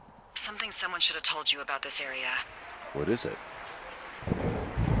something someone should have told you about this area. What is it?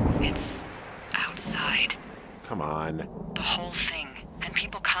 It's outside. Come on. The whole thing. And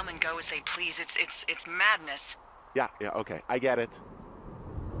people come and go as they please. It's madness. Yeah, okay. I get it.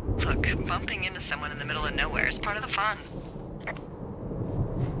 Look, bumping into someone in the middle of nowhere is part of the fun.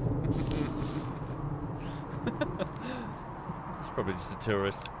 He's probably just a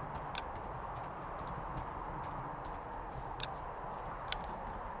tourist.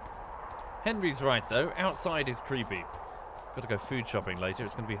 Henry's right though, outside is creepy. Gotta go food shopping later,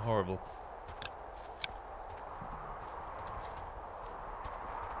 it's gonna be horrible.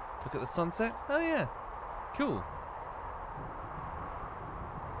 Look at the sunset? Oh yeah, cool.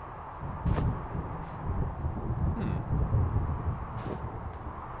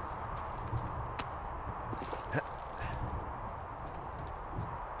 Okay,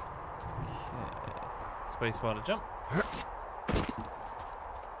 spacebar to jump.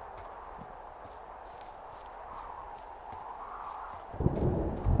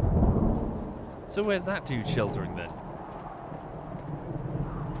 So where's that dude sheltering then?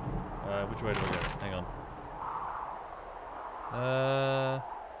 Which way do I go? Hang on.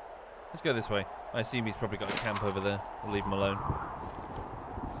 Let's go this way. I assume he's probably got a camp over there. We'll leave him alone.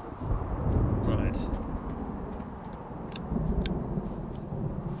 Right.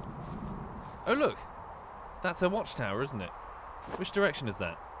 Oh look! That's her watchtower, isn't it? Which direction is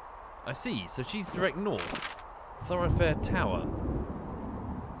that? I see, so she's direct north. Thoroughfare Tower.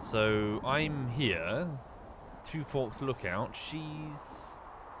 So I'm here, Two Forks Lookout. She's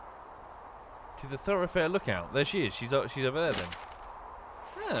to the Thoroughfare Lookout. There she is. She's over there then.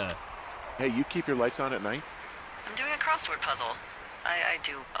 Ah. Hey, you keep your lights on at night? I'm doing a crossword puzzle. I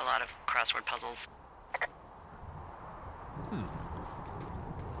do a lot of crossword puzzles.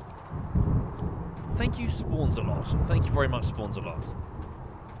 Thank you, Spawns-a-Lot. Thank you very much, Spawns-a-Lot.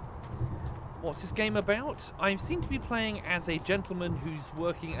 What's this game about? I seem to be playing as a gentleman who's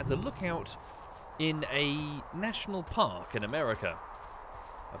working as a lookout in a national park in America.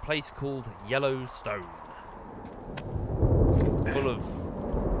 A place called Yellowstone. Full of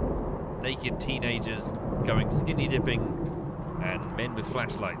naked teenagers going skinny dipping and men with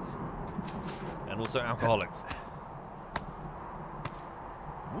flashlights. And also alcoholics.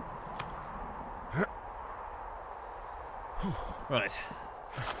 Right.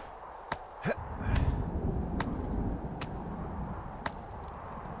 There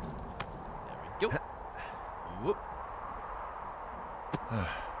we go. Whoop.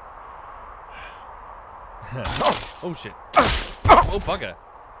 Oh shit. Oh bugger.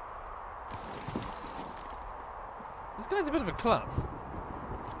 This guy's a bit of a klutz.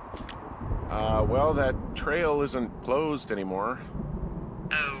 Well, that trail isn't closed anymore.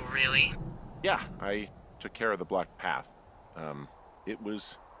 Oh, really? Yeah, I took care of the blocked path. It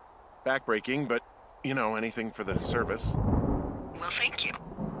was backbreaking, but, you know, anything for the service. Well, thank you.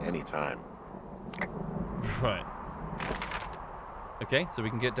 Anytime. Right. Okay, so we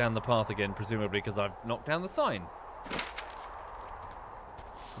can get down the path again, presumably because I've knocked down the sign.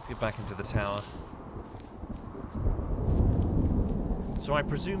 Let's get back into the tower. So I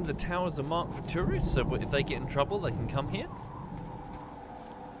presume the towers are marked for tourists, so if they get in trouble, they can come here?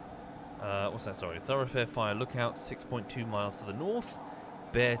 What's that? Sorry. Thoroughfare Fire Lookout, 6.2 miles to the north.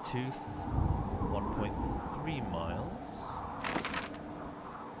 Beartooth, 1.3 miles.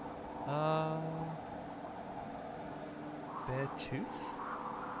 Beartooth?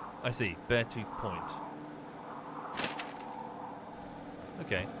 I see. Beartooth Point.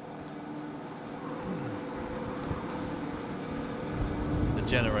 Okay. The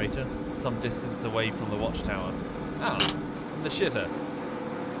generator, some distance away from the watchtower. Ah, the shitter.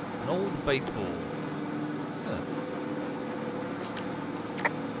 An old baseball.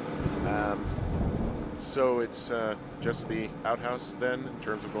 Huh. So it's just the outhouse then, in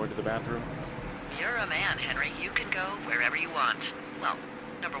terms of going to the bathroom? You're a man, Henry. You can go wherever you want. Well,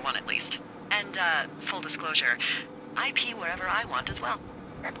 number one at least. And, full disclosure, I pee wherever I want as well.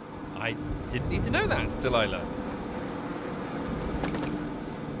 I didn't need to know that, Delilah.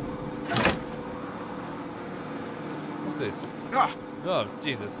 What's this? Ah! Oh,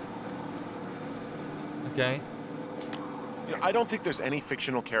 Jesus. Okay. You know, I don't think there's any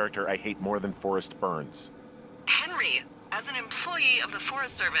fictional character I hate more than Forrest Burns. Henry, as an employee of the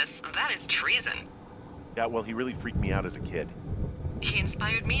Forest Service, that is treason. Yeah, well, he really freaked me out as a kid. He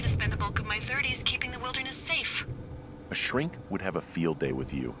inspired me to spend the bulk of my 30s keeping the wilderness safe. A shrink would have a field day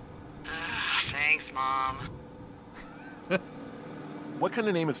with you. Thanks, Mom. What kind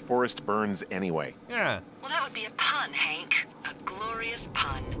of name is Forrest Burns anyway? Yeah. Well, that would be a pun, Hank. A glorious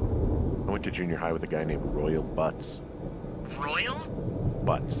pun. I went to junior high with a guy named Royal Butts. Royal?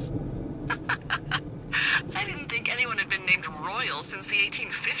 Butts. I didn't think anyone had been named Royal since the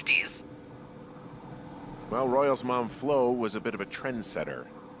 1850s. Well, Royal's mom, Flo, was a bit of a trendsetter.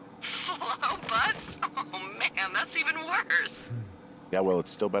 Flo Butts? Oh man, that's even worse. Yeah, well,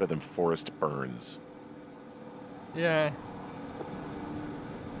 it's still better than Forrest Burns. Yeah.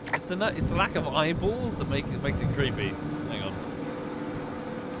 It's the lack of eyeballs that makes it creepy. Hang on.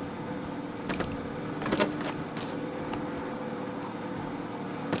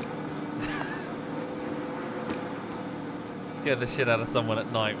 Scare the shit out of someone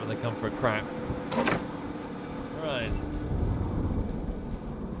at night when they come for a crap. Right.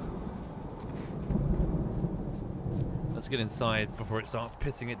 Let's get inside before it starts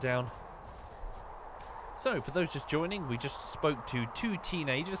pissing it down. So, for those just joining, we just spoke to two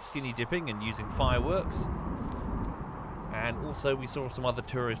teenagers skinny dipping and using fireworks. And also we saw some other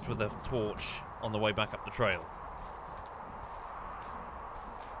tourists with a torch on the way back up the trail.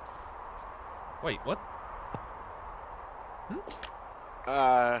 Wait, what?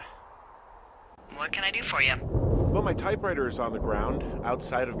 What can I do for you? Well, my typewriter is on the ground,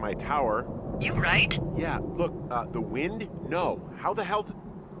 outside of my tower. You right? Yeah, look, the wind? No. How the hell did...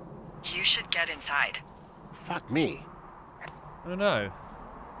 You should get inside. Fuck me. Oh no.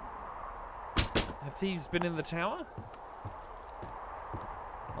 Have thieves been in the tower?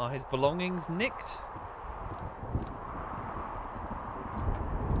 Are his belongings nicked?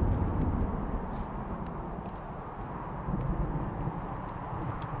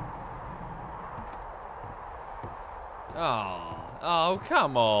 Oh,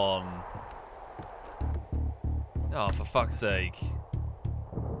 come on. Oh, for fuck's sake.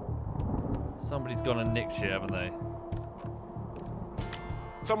 Somebody's gone and nicked shit, haven't they?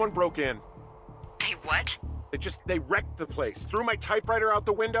 Someone broke in. Hey, what? They wrecked the place. Threw my typewriter out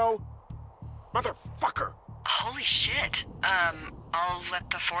the window. Motherfucker! Holy shit. I'll let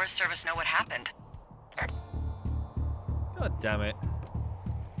the Forest Service know what happened. God damn it.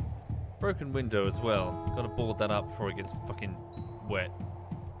 Broken window as well. Gotta board that up before it gets fucking wet.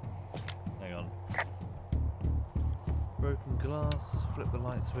 Hang on. Broken glass. Flip the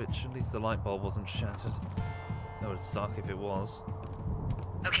light switch. At least the light bulb wasn't shattered. That would suck if it was.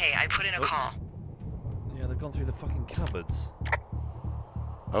 Okay, I put in a call. Yeah, they've gone through the fucking cupboards.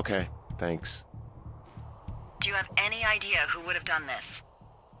 Okay, thanks. Do you have any idea who would have done this?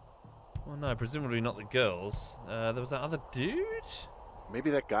 Well, no, presumably not the girls. There was that other dude? Maybe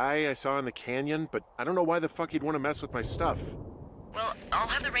that guy I saw in the canyon, but I don't know why the fuck he'd want to mess with my stuff. Well, I'll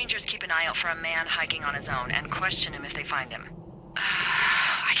have the Rangers keep an eye out for a man hiking on his own and question him if they find him.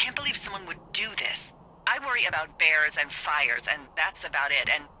 I can't believe someone would do this. I worry about bears and fires, and that's about it.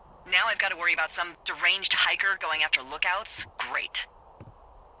 And now I've got to worry about some deranged hiker going after lookouts? Great.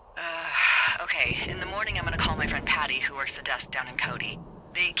 Okay, in the morning I'm gonna call my friend Patty, who works the desk down in Cody.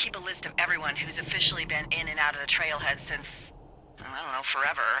 They keep a list of everyone who's officially been in and out of the trailhead since, I don't know,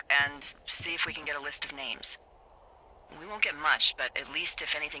 forever, and see if we can get a list of names. We won't get much, but at least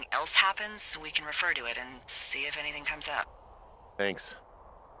if anything else happens, we can refer to it and see if anything comes up. Thanks.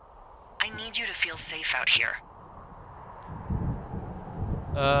 I need you to feel safe out here.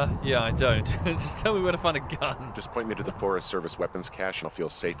 Yeah, I don't. Just tell me where to find a gun. Just point me to the Forest Service weapons cache and I'll feel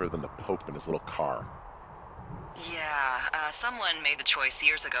safer than the Pope in his little car. Yeah, someone made the choice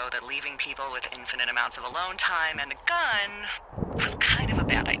years ago that leaving people with infinite amounts of alone time and a gun was kind of a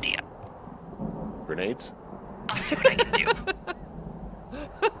bad idea. Grenades? I'll see what I can do.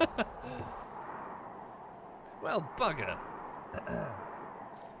 Well, bugger.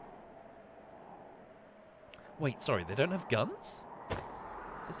 Wait, sorry, they don't have guns?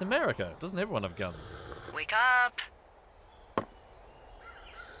 It's America. Doesn't everyone have guns? Wake up.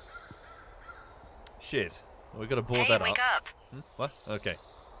 Shit. We've got to board Hey, that wake up. up. What? Okay.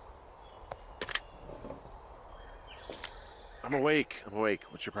 I'm awake.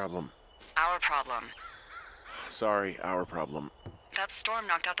 What's your problem? Our problem. Sorry, our problem. That storm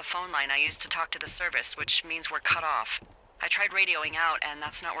knocked out the phone line I used to talk to the service, which means we're cut off. I tried radioing out, and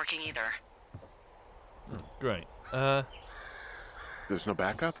that's not working either. Great. There's no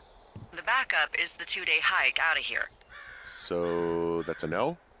backup? The backup is the 2-day hike out of here. So that's a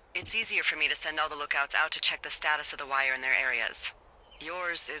no? It's easier for me to send all the lookouts out to check the status of the wire in their areas.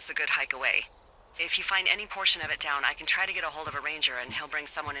 Yours is a good hike away. If you find any portion of it down, I can try to get a hold of a ranger and he'll bring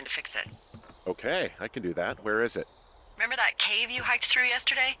someone in to fix it. Okay, I can do that. Where is it? Remember that cave you hiked through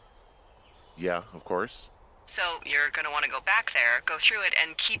yesterday? Yeah, of course. So you're gonna want to go back there, go through it,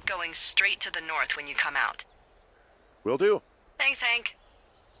 and keep going straight to the north when you come out. Will do. Thanks, Hank.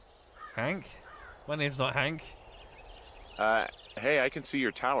 Hank? My name's not Hank. Hey, I can see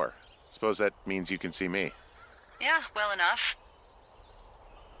your tower. Suppose that means you can see me. Yeah, well enough.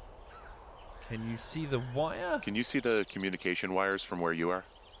 Can you see the wire? Can you see the communication wires from where you are?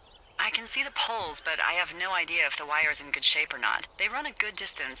 I can see the poles, but I have no idea if the wire's in good shape or not. They run a good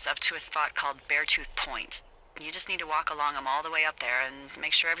distance up to a spot called Beartooth Point. You just need to walk along them all the way up there and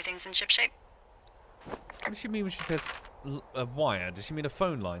make sure everything's in ship shape. What does she mean when she says a wire? Does she mean a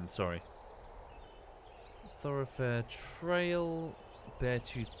phone line? Sorry. Thoroughfare Trail,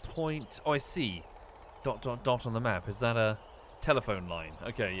 Beartooth Point. Oh, I see. Dot, dot, dot on the map. Is that a telephone line?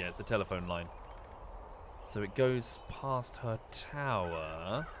 Okay, yeah, it's a telephone line. So it goes past her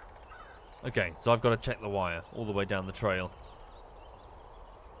tower. Okay, so I've got to check the wire all the way down the trail.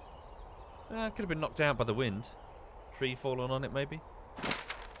 It could have been knocked out by the wind. Tree fallen on it, maybe.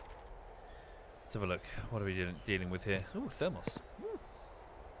 Let's have a look. What are we dealing with here? Ooh, thermos. Ooh.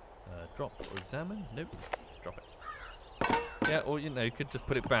 Drop or examine? Nope. Drop it. Yeah, or you know, you could just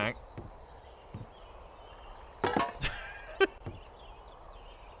put it back.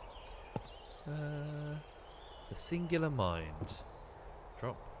 The singular mind.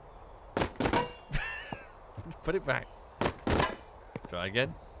 Drop. Put it back. Try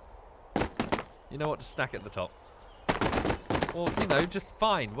again. You know what to stack at the top. Or, you know, just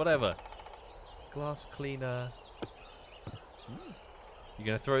fine, whatever. Glass cleaner. You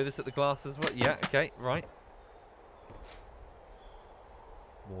gonna throw this at the glass as well? Yeah, okay, right.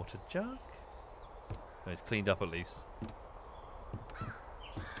 Water jug. Oh, it's cleaned up at least.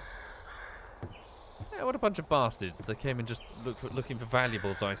 Yeah, what a bunch of bastards. They came and just looking for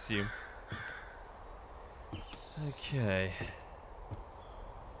valuables, I assume. Okay.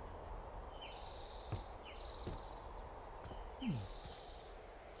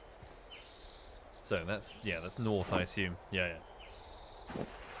 So that's north, I assume. Yeah.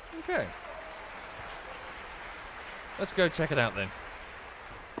 Okay. Let's go check it out then.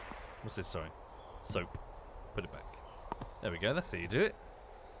 What's this? Sorry. Soap. Put it back. There we go. That's how you do it.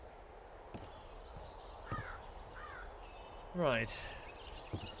 Right.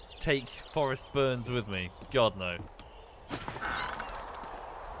 Take Forrest Burns with me. God, no.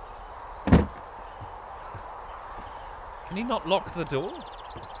 Can he not lock the door?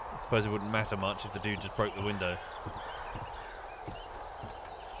 I suppose it wouldn't matter much if the dude just broke the window.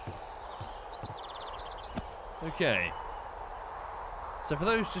 Okay. So for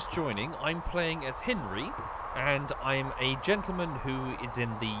those just joining, I'm playing as Henry, and I'm a gentleman who is in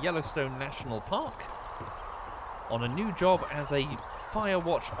the Yellowstone National Park on a new job as a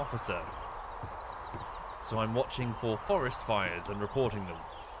Firewatch officer. So I'm watching for forest fires and reporting them.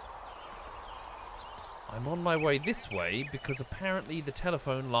 I'm on my way this way because apparently the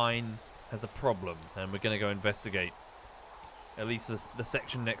telephone line has a problem and we're going to go investigate. At least the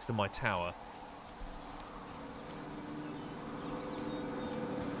section next to my tower.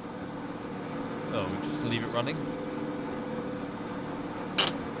 Oh, we just leave it running?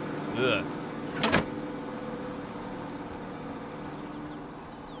 Ugh.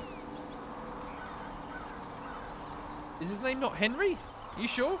 his name not Henry? You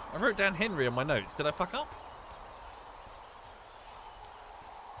sure? I wrote down Henry on my notes. Did I fuck up?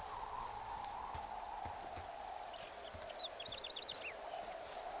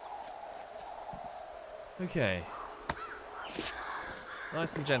 Okay.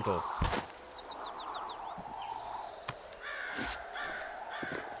 Nice and gentle.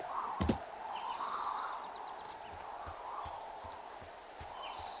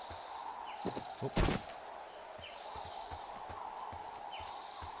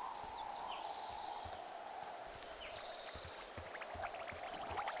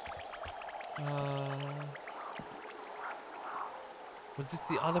 Was this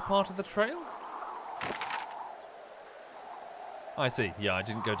the other part of the trail? I see. Yeah, I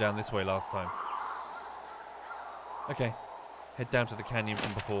didn't go down this way last time. Okay. Head down to the canyon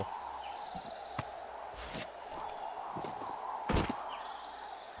from before.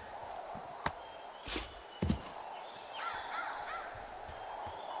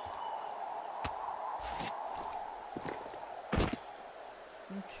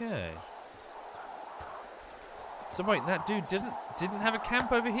 Okay. So wait, that dude didn't have a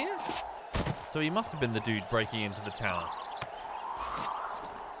camp over here? So he must have been the dude breaking into the tower.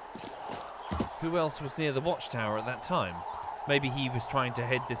 Who else was near the watchtower at that time? Maybe he was trying to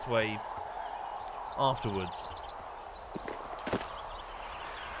head this way afterwards.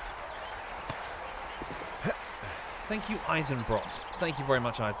 Thank you, Eisenbrot. Thank you very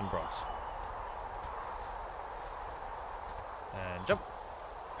much, Eisenbrot. And jump.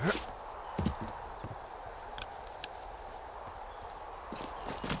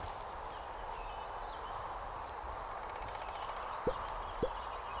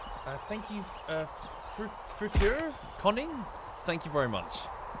 Thank you, Friture? Conning? Thank you very much.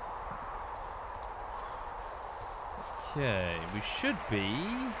 Okay, we should be...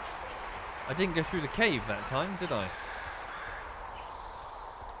 I didn't go through the cave that time, did I?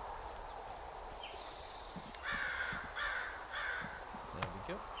 There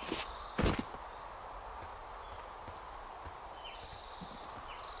we go.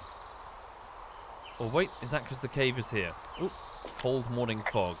 Oh wait, is that because the cave is here? Oop, cold morning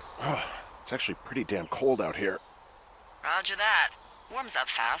fog. It's actually pretty damn cold out here. Roger that. Warms up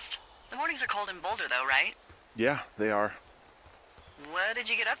fast. The mornings are cold in Boulder, though, right? Yeah, they are. What did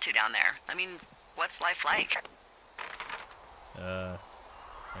you get up to down there? I mean, what's life like? Hang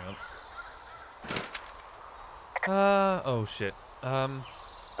on. Oh shit.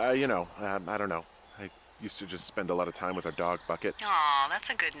 You know, I don't know. I used to just spend a lot of time with our dog, Bucket. Aw, that's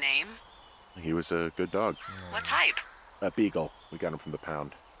a good name. He was a good dog. What type? A beagle. We got him from the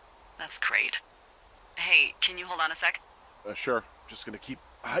pound. That's great. Hey, can you hold on a sec? Sure. Just gonna keep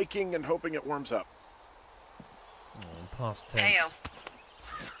hiking and hoping it warms up. Oh, past tense. Heyo.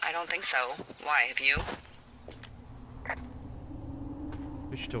 I don't think so. Why, have you?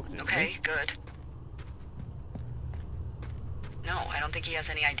 We should talk to him. Okay, good. No, I don't think he has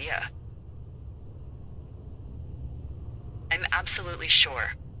any idea. I'm absolutely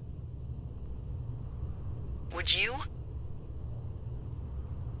sure. Would you?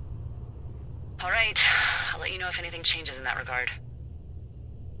 All right, I'll let you know if anything changes in that regard.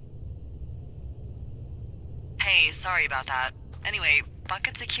 Hey, sorry about that. Anyway,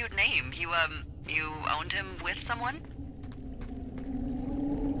 Bucket's a cute name. You owned him with someone?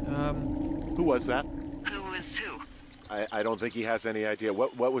 Who was that? Who was who? I don't think he has any idea.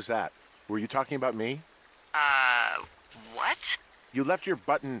 What was that? Were you talking about me? What? You left your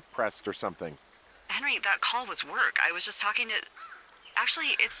button pressed or something. Henry, that call was work. I was just talking to... Actually,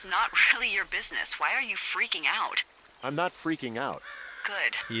 it's not really your business. Why are you freaking out? I'm not freaking out.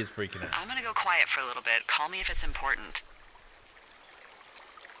 Good. He is freaking out. I'm gonna go quiet for a little bit. Call me if it's important.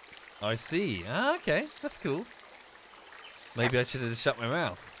 I see. Ah, okay. That's cool. Maybe I should have just shut my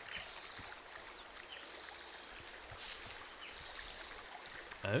mouth.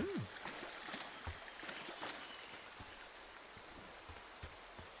 Oh.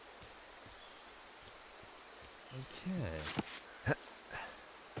 Okay.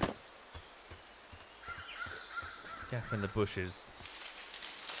 Gap in the bushes.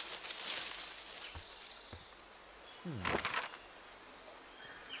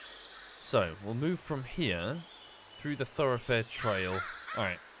 So, we'll move from here through the thoroughfare trail.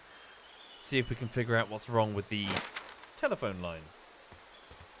 Alright. See if we can figure out what's wrong with the telephone line.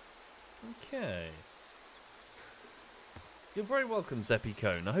 Okay. You're very welcome, Zeppy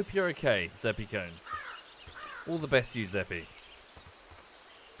Cone. I hope you're okay, Zeppy Cone. All the best to you, Zeppy.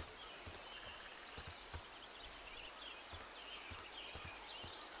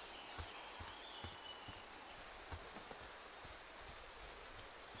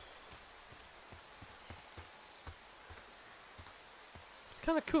 It's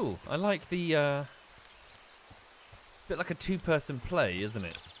kind of cool. I like the, bit like a two-person play, isn't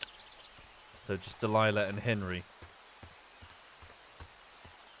it? So just Delilah and Henry.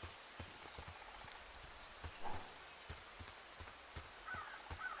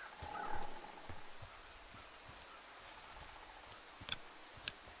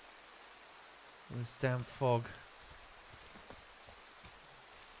 This damn fog.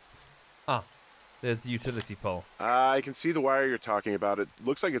 Ah, there's the utility pole. I can see the wire you're talking about. It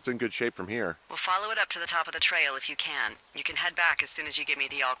looks like it's in good shape from here. We'll follow it up to the top of the trail if you can. You can head back as soon as you give me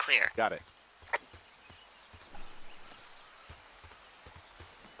the all clear. Got it.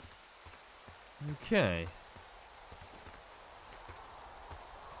 Okay.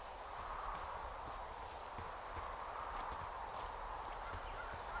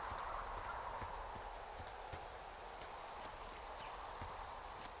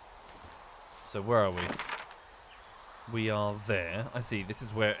 So where are we? We are there. I see. This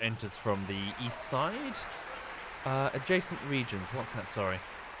is where it enters from the east side. Adjacent regions. What's that? Sorry.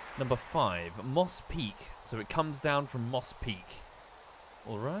 Number 5. Moss Peak. So it comes down from Moss Peak.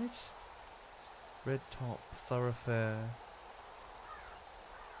 Alright. Red Top. Thoroughfare.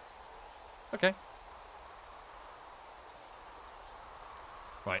 Okay.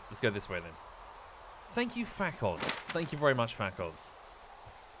 Right. Let's go this way then. Thank you, Facods. Thank you very much, Facods.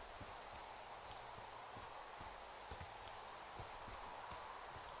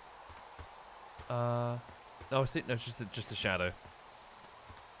 No, it's just a shadow.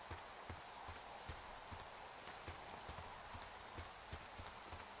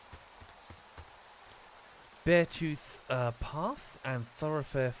 Beartooth Path and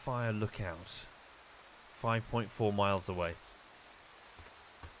Thoroughfare Fire Lookout. 5.4 miles away.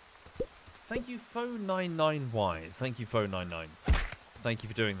 Thank you, Fo99Y. Thank you, Fo99. Thank you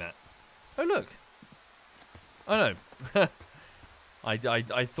for doing that. Oh, look. Oh, no.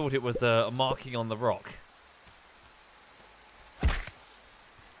 I thought it was a marking on the rock.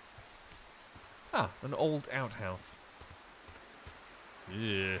 Ah, an old outhouse.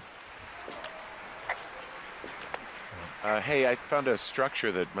 Yeah. Hey, I found a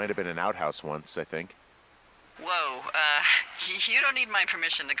structure that might have been an outhouse once, I think. Whoa, you don't need my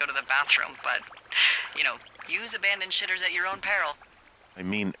permission to go to the bathroom, but, you know, use abandoned shitters at your own peril. I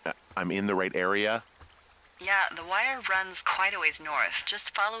mean, I'm in the right area? Yeah, the wire runs quite a ways north.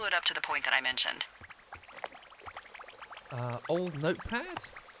 Just follow it up to the point that I mentioned. Old notepad?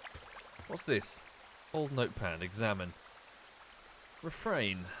 What's this? Old notepad, examine.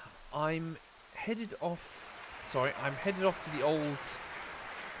 Refrain. I'm headed off to the old...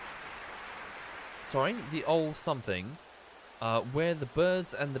 Sorry, the old something. Where the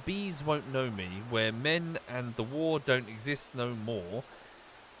birds and the bees won't know me. Where men and the war don't exist no more.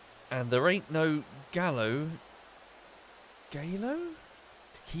 And there ain't no Galo to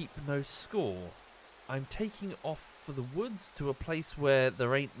keep no score. I'm taking off for the woods to a place where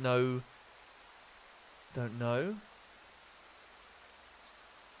there ain't no... Don't know.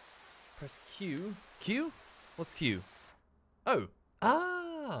 Press Q. Q? What's Q? Oh.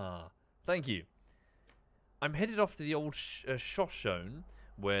 Ah. Thank you. I'm headed off to the old Shoshone,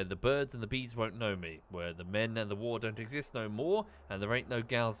 where the birds and the bees won't know me, where the men and the war don't exist no more, and there ain't no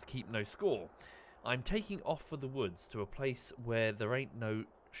gals to keep no score. I'm taking off for the woods to a place where there ain't no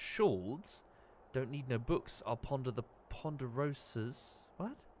shawls, don't need no books, I'll ponder the ponderosas.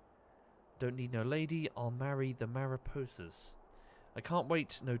 What? Don't need no lady, I'll marry the mariposas. I can't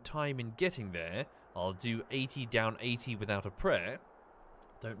wait no time in getting there, I'll do 80 down 80 without a prayer.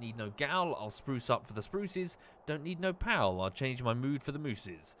 Don't need no gal, I'll spruce up for the spruces. Don't need no pal, I'll change my mood for the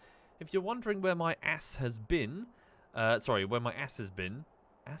mooses. If you're wondering where my ass has been, Aspin?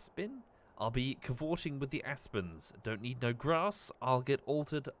 I'll be cavorting with the aspens. Don't need no grass, I'll get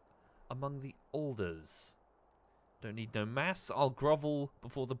altered among the alders. Don't need no mass, I'll grovel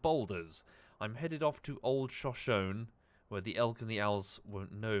before the boulders. I'm headed off to old Shoshone, where the elk and the owls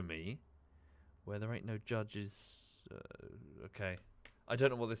won't know me. Where there ain't no judges. Okay. I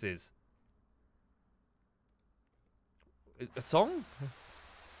don't know what this is. A song?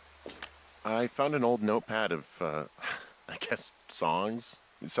 I found an old notepad of, I guess, songs.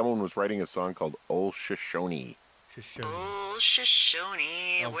 Someone was writing a song called Old Shoshone. Shoshone. Oh,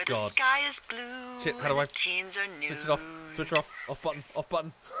 Shoshone, Oh, where God. the sky is blue Shit, how do and I the teens are nude. Switch it off. Switch it off. Off button. Off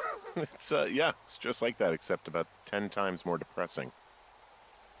button. It's, yeah, it's just like that, except about 10 times more depressing.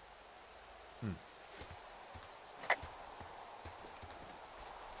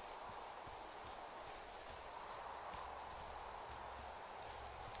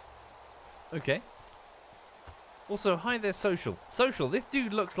 Okay. Also, hi there, Social. Social, this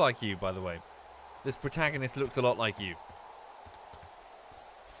dude looks like you, by the way. This protagonist looks a lot like you.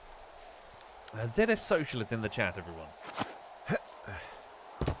 ZF Social is in the chat, everyone.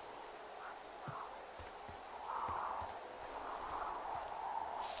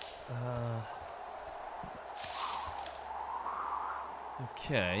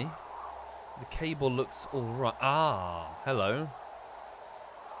 Okay. The cable looks alright. Ah, hello.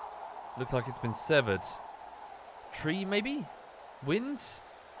 Looks like it's been severed. Tree, maybe? Wind?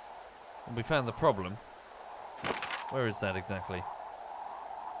 And we found the problem. Where is that exactly?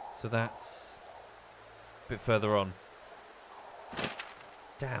 So that's a bit further on.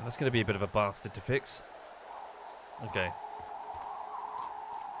 Damn, that's going to be a bit of a bastard to fix. Okay.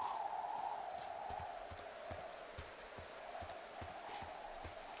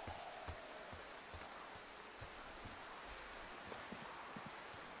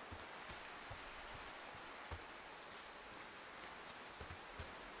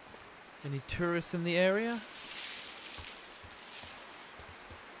 Any tourists in the area?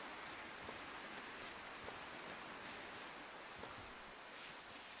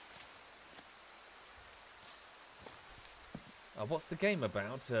 What's the game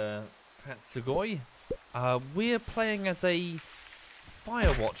about, Pat Sugoi? We're playing as a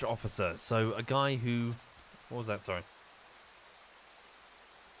Firewatch officer, so a guy who... What was that, sorry?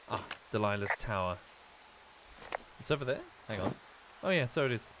 Ah, Delilah's tower. It's over there? Hang on. Oh yeah, so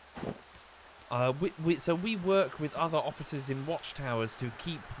it is. So we work with other officers in watchtowers to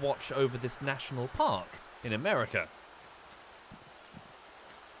keep watch over this national park in America.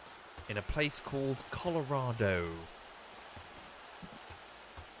 In a place called Colorado.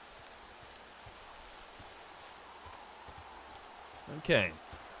 Okay.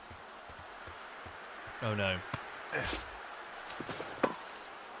 Oh no. Oh,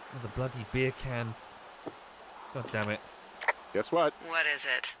 the bloody beer can. God damn it. Guess what? What is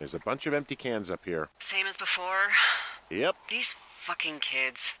it? There's a bunch of empty cans up here. Same as before? Yep. These fucking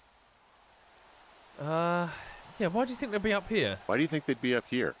kids. Yeah, why do you think they'll be up here? Why do you think they'd be up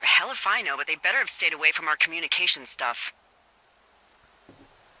here? Hell if I know, but they better have stayed away from our communication stuff.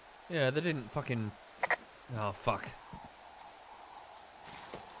 Yeah, they didn't fucking... Oh, fuck.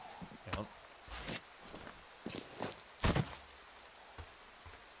 Hang on.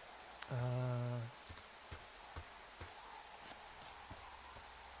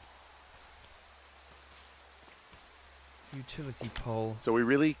 Utility pole. So we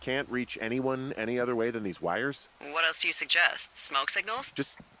really can't reach anyone any other way than these wires? What else do you suggest? Smoke signals?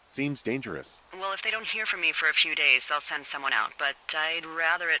 Just seems dangerous. Well, if they don't hear from me for a few days, they'll send someone out, but I'd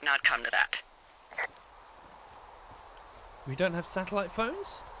rather it not come to that. We don't have satellite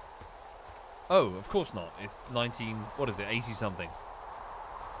phones? Oh, of course not. It's 80 something.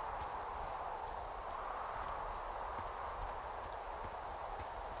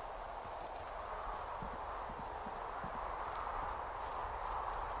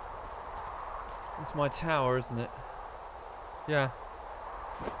 It's my tower, isn't it? Yeah.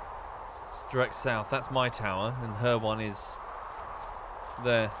 It's direct south. That's my tower, and her one is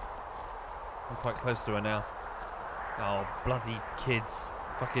there. I'm quite close to her now. Oh, bloody kids.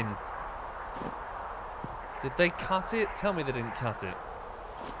 Fucking... Did they cut it? Tell me they didn't cut it.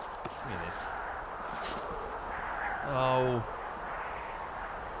 Look at this. Oh.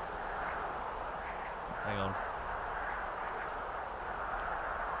 Hang on.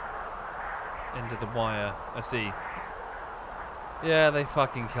 End of the wire. I see. Yeah, they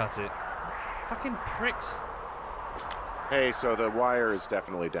fucking cut it. Fucking pricks. Hey, so the wire is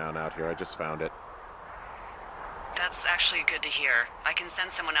definitely down out here. I just found it. That's actually good to hear. I can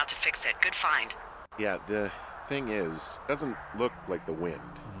send someone out to fix it. Good find. Yeah, the thing is, it doesn't look like the wind.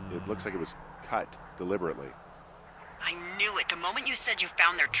 It looks like it was cut deliberately. I knew it. The moment you said you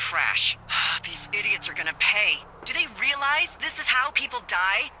found their trash. These idiots are gonna pay. Do they realize this is how people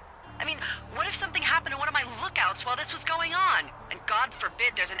die? I mean, what if something happened to one of my lookouts while this was going on? And God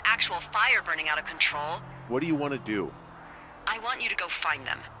forbid there's an actual fire burning out of control. What do you want to do? I want you to go find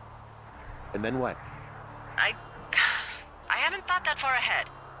them. And then what? I haven't thought that far ahead.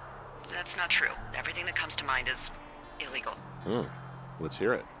 That's not true. Everything that comes to mind is illegal. Let's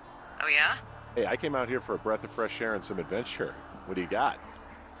hear it. Oh yeah? Hey, I came out here for a breath of fresh air and some adventure. What do you got?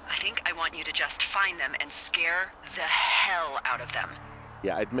 I think I want you to just find them and scare the hell out of them.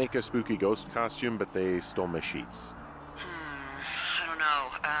 Yeah, I'd make a spooky ghost costume, but they stole my sheets. I don't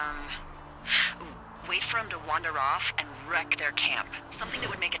know. Wait for them to wander off and wreck their camp. Something that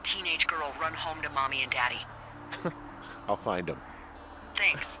would make a teenage girl run home to mommy and daddy. I'll find them.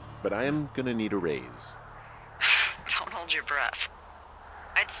 Thanks. But I am gonna need a raise. Don't hold your breath.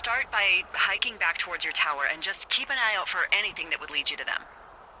 I'd start by hiking back towards your tower and just keep an eye out for anything that would lead you to them.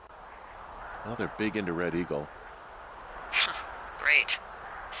 Well, they're big into Red Eagle. Great.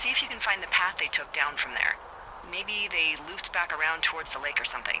 See if you can find the path they took down from there. Maybe they looped back around towards the lake or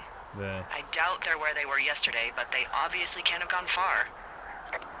something. There. I doubt they're where they were yesterday, but they obviously can't have gone far.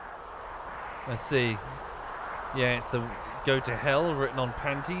 Let's see. Yeah, it's the "Go to Hell" written on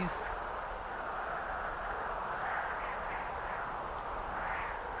panties.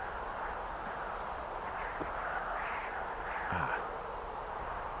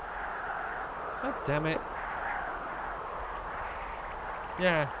 God damn it.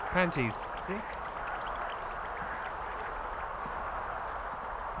 Yeah, panties. See?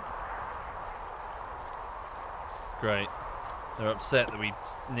 Great. They're upset that we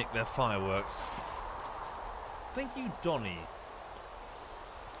nicked their fireworks. Thank you, Donnie.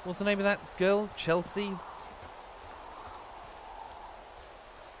 What's the name of that girl? Chelsea?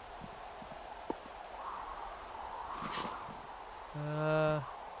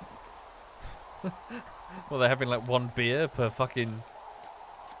 Well, they're having like one beer per fucking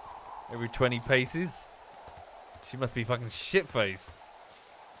every 20 paces. She must be fucking shit-faced.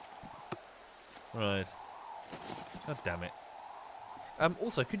 Right. God damn it.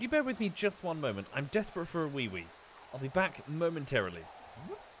 Also, could you bear with me just one moment? I'm desperate for a wee-wee. I'll be back momentarily.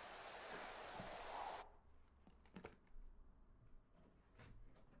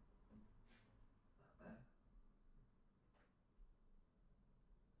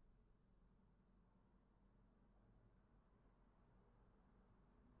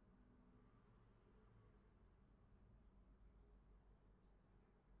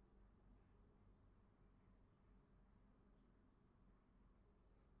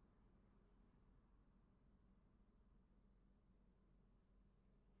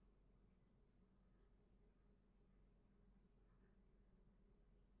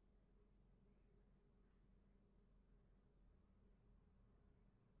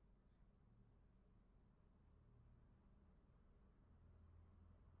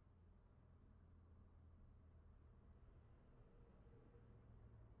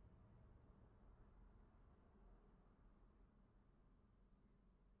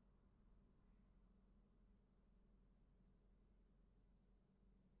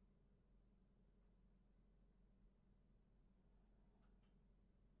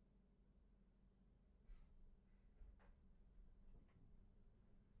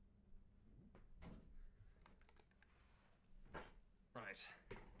 Right.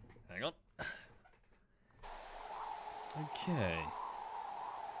 Hang on. Okay.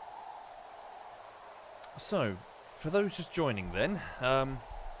 So, for those just joining then,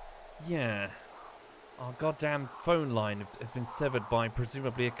 yeah. Our goddamn phone line has been severed by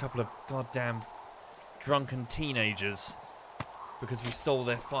presumably a couple of goddamn drunken teenagers because we stole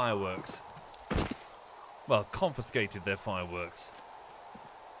their fireworks. Well, confiscated their fireworks.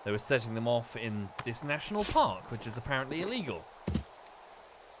 They were setting them off in this national park, which is apparently illegal.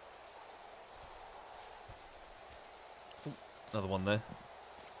 Ooh, another one there.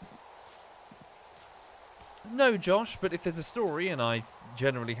 No, Josh, but if there's a story, and I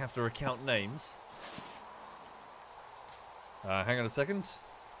generally have to recount names... hang on a second.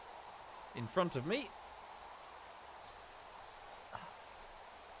 In front of me...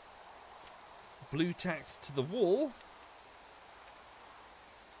 blue tacked to the wall...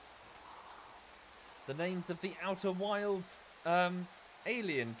 the names of the Outer Wilds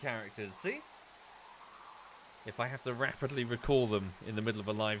alien characters, see? If I have to rapidly recall them in the middle of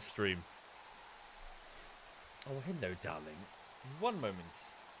a live stream. Oh, hello, darling. One moment.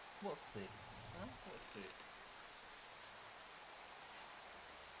 What's this? Huh? What's this?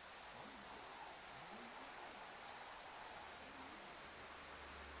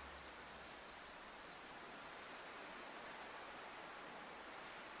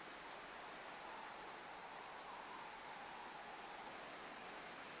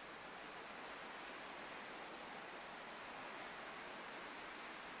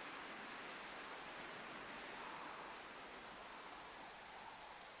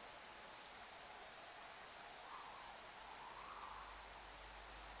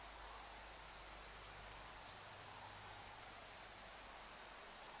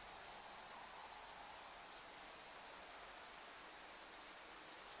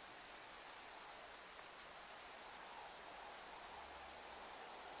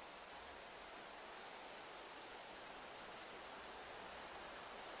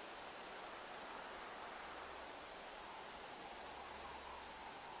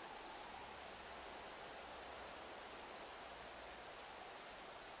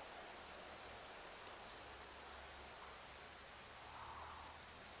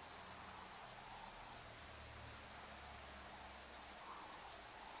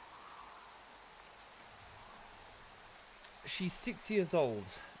 She's 6 years old,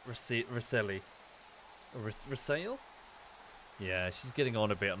 Raseli. Rasale? Yeah, she's getting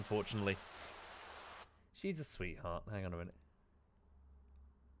on a bit, unfortunately. She's a sweetheart. Hang on a minute.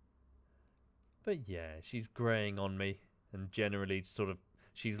 But yeah, she's greying on me, and generally sort of,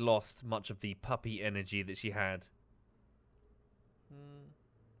 she's lost much of the puppy energy that she had.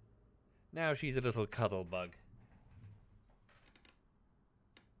 Now she's a little cuddle bug.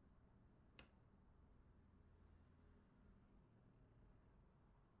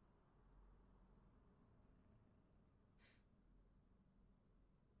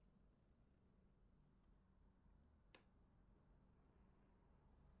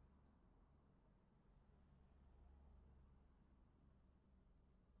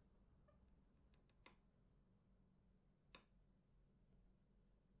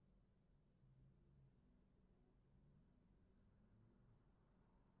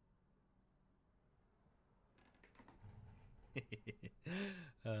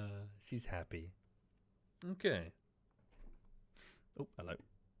 She's happy. Okay. Oh, hello.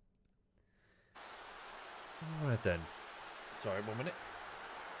 Alright then. Sorry, 1 minute.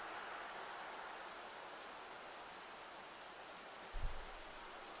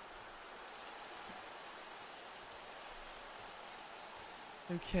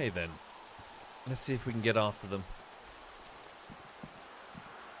 Okay then. Let's see if we can get after them.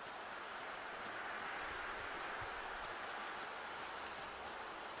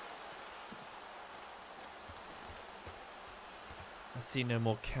 I see no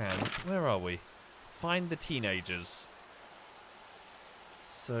more cans. Where are we? Find the teenagers.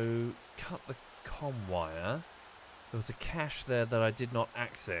 So, cut the comm wire. There was a cache there that I did not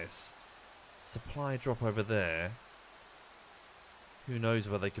access. Supply drop over there. Who knows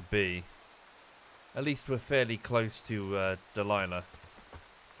where they could be. At least we're fairly close to Delilah.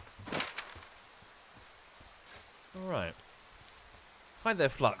 Alright. Hi there,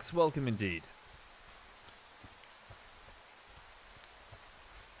 Flux. Welcome indeed.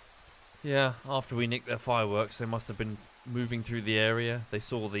 Yeah, after we nicked their fireworks, they must have been moving through the area. They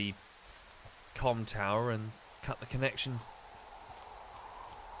saw the comm tower and cut the connection.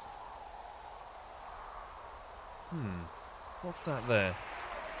 What's that there?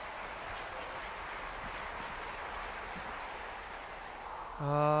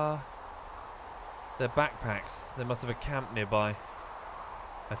 They're backpacks. They must have a camp nearby,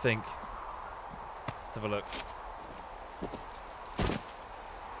 I think. Let's have a look.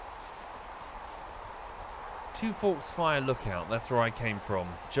 Two Forks Fire Lookout, that's where I came from.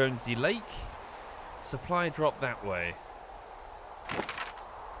 Jonesy Lake. Supply drop that way.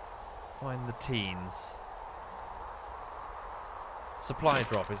 Find the teens. Supply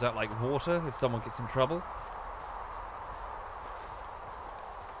drop, is that like water if someone gets in trouble?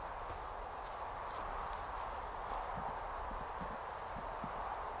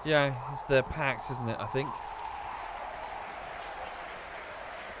 Yeah, it's their packs, isn't it, I think?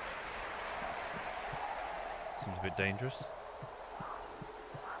 Seems a bit dangerous.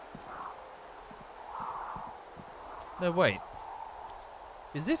 No, wait.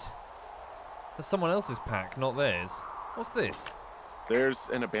 Is it? That's someone else's pack, not theirs. What's this? There's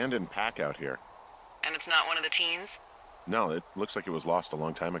an abandoned pack out here. And it's not one of the teens? No, it looks like it was lost a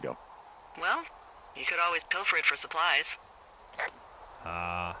long time ago. Well, you could always pilfer it for supplies.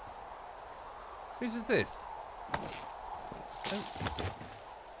 Ah. Whose is this? Oh.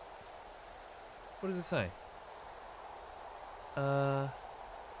 What does it say?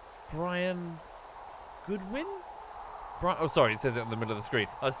 Brian Goodwin? Oh, sorry, it says it in the middle of the screen.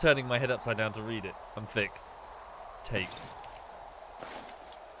 I was turning my head upside down to read it. I'm thick. Tape.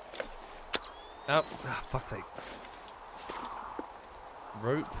 Oh, fuck's sake.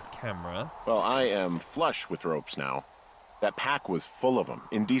 Rope camera. Well, I am flush with ropes now. That pack was full of them,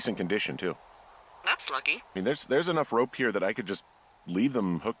 in decent condition, too. That's lucky. I mean, there's enough rope here that I could just leave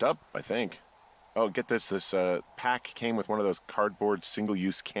them hooked up, I think. Oh, get this. This pack came with one of those cardboard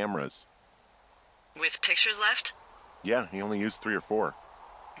single-use cameras. With pictures left? Yeah, he only used 3 or 4.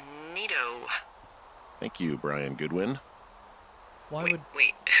 Neato. Thank you, Brian Goodwin. Why wait, would...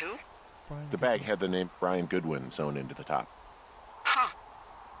 Wait, who? Brian The bag had the name Brian Goodwin sewn into the top. Huh.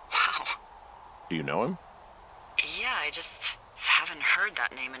 Wow. Do you know him? Yeah, I just haven't heard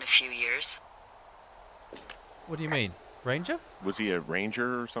that name in a few years. What do you mean? Ranger? Was he a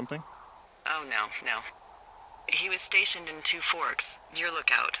ranger or something? Oh, no. He was stationed in Two Forks, your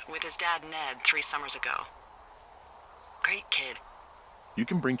lookout, with his dad Ned 3 summers ago. Great kid. You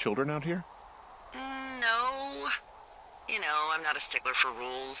can bring children out here? No. You know, I'm not a stickler for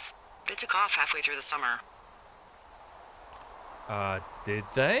rules. They took off halfway through the summer. Did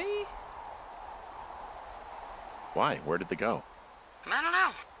they? Why? Where did they go? I don't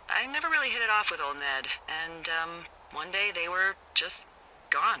know. I never really hit it off with old Ned, and, one day they were just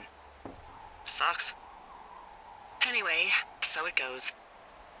gone. Sucks. Anyway, so it goes.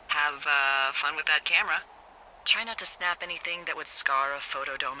 Have, fun with that camera. Try not to snap anything that would scar a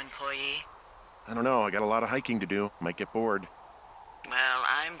Photodome employee. I don't know. I got a lot of hiking to do. Might get bored. Well,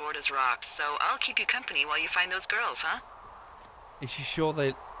 I'm bored as rocks, so I'll keep you company while you find those girls, huh? Is she sure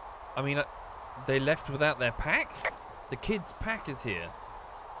they... I mean, they left without their pack? The kid's pack is here.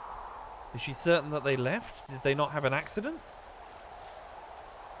 Is she certain that they left? Did they not have an accident?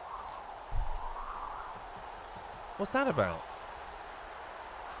 What's that about?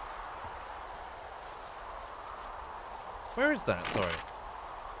 Where is that? Sorry.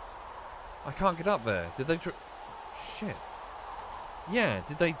 I can't get up there. Did they... Shit. Yeah,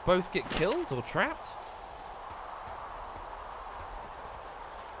 did they both get killed or trapped?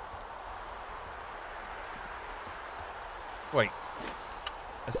 Wait.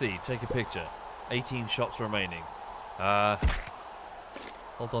 I see. Take a picture. 18 shots remaining.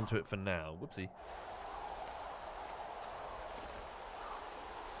 Hold on to it for now. Whoopsie.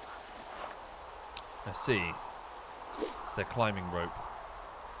 I see. It's their climbing rope.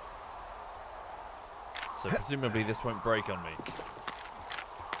 So presumably this won't break on me.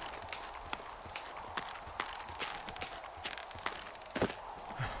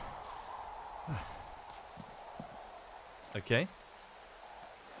 Okay.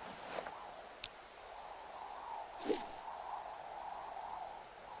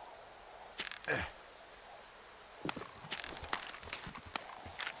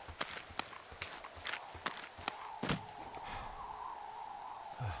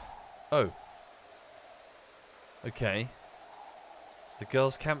 Oh. Okay. The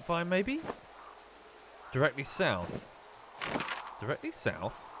girls' campfire, maybe? Directly south. Directly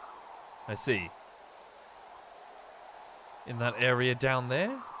south? I see. In that area down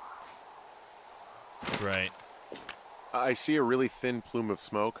there? Great. I see a really thin plume of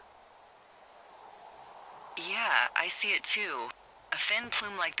smoke. Yeah, I see it too. A thin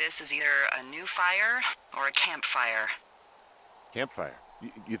plume like this is either a new fire or a campfire. Campfire.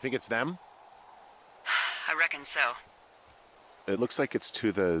 You think it's them? I reckon so. It looks like it's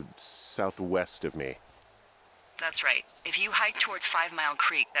to the southwest of me. That's right. If you hike towards 5 Mile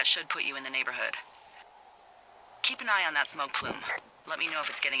Creek, that should put you in the neighborhood. Keep an eye on that smoke plume. Let me know if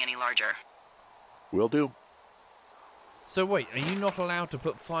it's getting any larger. Will do. So wait, are you not allowed to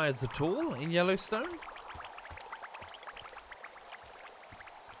put fires at all in Yellowstone?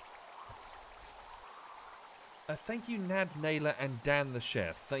 Thank you, Nad Naylor and Dan the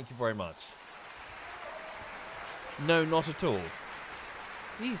Chef. Thank you very much. No, not at all.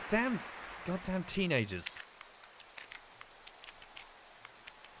 These goddamn teenagers.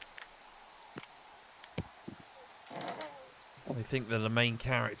 They think they're the main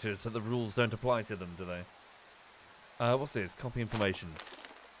characters, so the rules don't apply to them, do they? What's this? Copy information.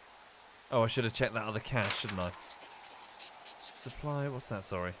 Oh, I should have checked that other cache, shouldn't I? Supply, what's that,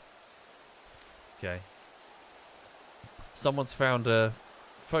 sorry? Okay. Someone's found a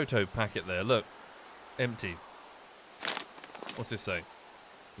photo packet there, look. Empty. What's this say?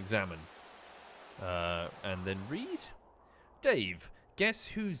 Examine. And then read? Dave, guess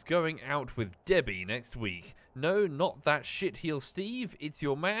who's going out with Debbie next week? No, not that shitheel Steve. It's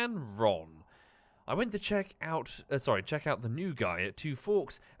your man, Ron. I went to check out the new guy at Two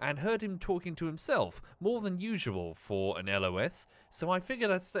Forks and heard him talking to himself, more than usual for an LOS, so I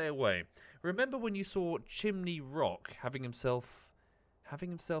figured I'd stay away. Remember when you saw Chimney Rock having himself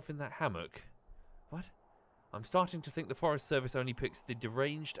in that hammock? What? I'm starting to think the Forest Service only picks the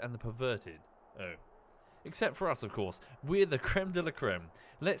deranged and the perverted. Oh. Except for us, of course. We're the creme de la creme.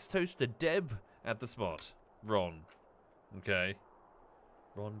 Let's toast to Deb at the spot. Ron. Okay.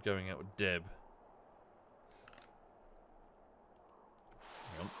 Ron going out with Deb.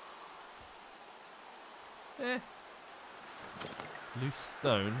 Hang on. Loose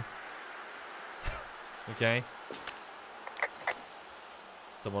stone. Okay.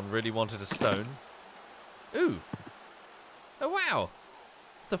 Someone really wanted a stone. Ooh. Oh, wow.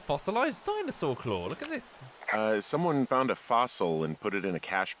 It's a fossilized dinosaur claw. Look at this. Someone found a fossil and put it in a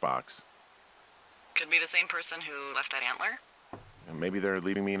cache box. Could be the same person who left that antler. And maybe they're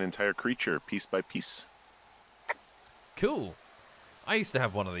leaving me an entire creature, piece by piece. Cool. I used to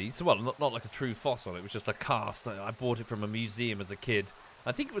have one of these. Well, not like a true fossil. It was just a cast. I bought it from a museum as a kid.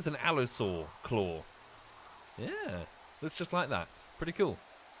 I think it was an allosaur claw. Yeah. Looks just like that. Pretty cool.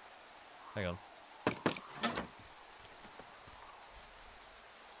 Hang on.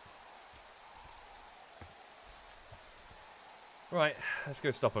 Right, let's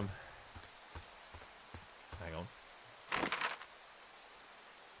go stop him. Hang on.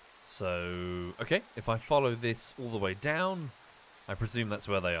 So, okay, if I follow this all the way down, I presume that's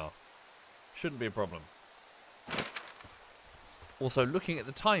where they are. Shouldn't be a problem. Also, looking at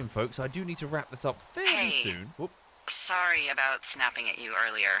the time, folks, I do need to wrap this up fairly soon. Whoop. Sorry about snapping at you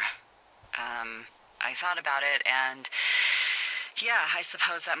earlier. I thought about it, and yeah, I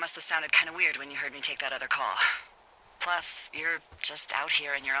suppose that must have sounded kind of weird when you heard me take that other call. Plus, you're just out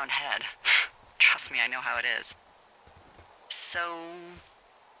here in your own head. Trust me, I know how it is. So,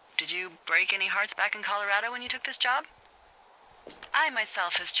 did you break any hearts back in Colorado when you took this job? I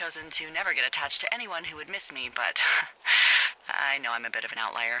myself have chosen to never get attached to anyone who would miss me, but I know I'm a bit of an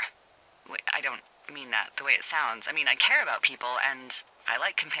outlier. I don't mean that the way it sounds. I mean, I care about people, and I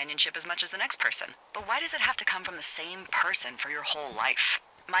like companionship as much as the next person. But why does it have to come from the same person for your whole life?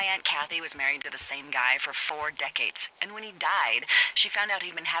 My Aunt Kathy was married to the same guy for 4 decades, and when he died, she found out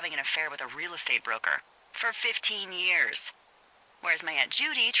he'd been having an affair with a real estate broker for 15 years. Whereas my Aunt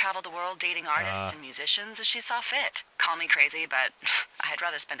Judy traveled the world dating artists and musicians as she saw fit. Call me crazy, but I'd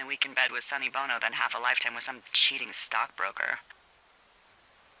rather spend a week in bed with Sonny Bono than half a lifetime with some cheating stockbroker.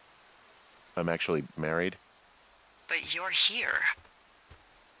 I'm actually married. But you're here.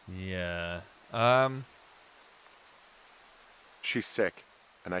 Yeah. She's sick,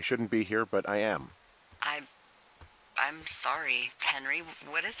 and I shouldn't be here, but I am. I'm sorry, Henry.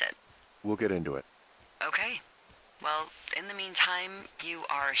 What is it? We'll get into it. Okay. Well, in the meantime, you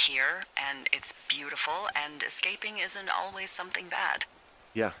are here, and it's beautiful, and escaping isn't always something bad.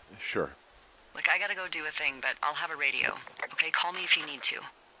 Yeah, sure. Look, I gotta go do a thing, but I'll have a radio. Okay, call me if you need to.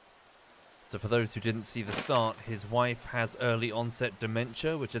 So for those who didn't see the start, his wife has early onset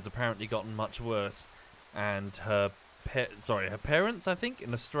dementia, which has apparently gotten much worse, and her parents, I think,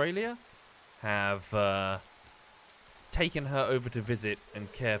 in Australia, have taken her over to visit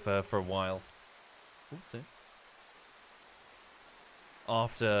and care for her for a while. Oopsie.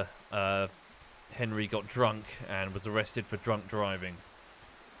 After Henry got drunk and was arrested for drunk driving.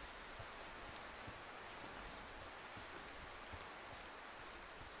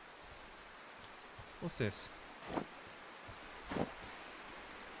 What's this?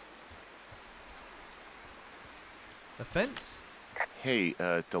 A fence? Hey,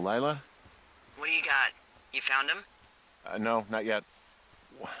 Delilah? What do you got? You found him? No, not yet.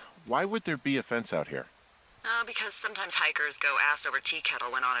 Why would there be a fence out here? Because sometimes hikers go ass over tea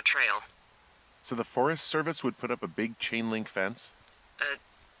kettle when on a trail. So the Forest Service would put up a big chain link fence? A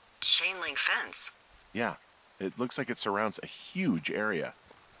chain link fence? Yeah. It looks like it surrounds a huge area.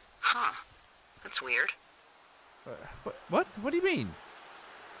 Huh. That's weird. What? What do you mean?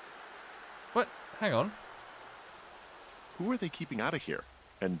 What? Hang on. Who are they keeping out of here?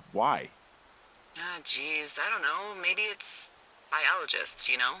 And why? Geez, I don't know. Maybe it's biologists,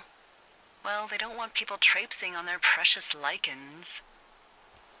 you know? Well, they don't want people traipsing on their precious lichens.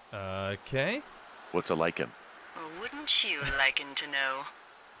 Okay. What's a lichen? Well, wouldn't you liken to know?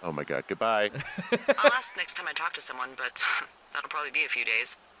 Oh my god, goodbye. I'll ask next time I talk to someone, but that'll probably be a few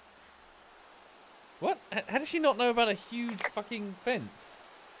days. What? How does she not know about a huge fucking fence?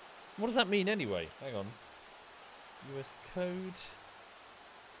 What does that mean anyway? Hang on. US code.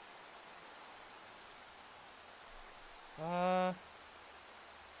 Hang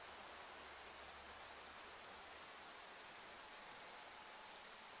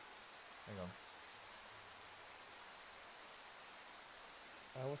on.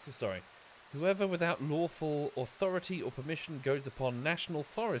 What's this? Sorry. Whoever without lawful authority or permission goes upon national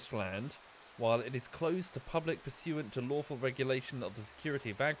forest land while it is closed to public pursuant to lawful regulation of the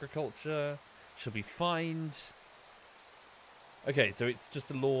security of agriculture shall be fined. Okay, so it's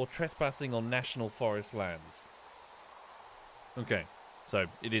just a law trespassing on national forest lands. Okay, so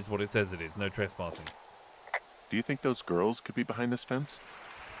it is what it says it is, no trespassing. Do you think those girls could be behind this fence?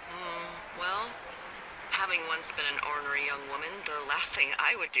 Well, having once been an ornery young woman, the last thing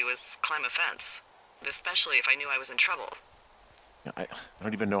I would do is climb a fence. Especially if I knew I was in trouble. I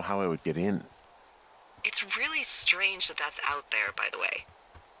don't even know how I would get in. It's really strange that that's out there, by the way.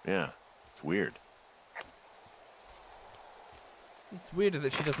 Yeah, it's weird. It's weirder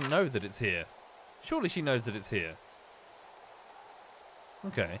that she doesn't know that it's here. Surely she knows that it's here.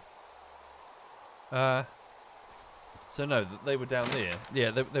 Okay. So no, they were down there.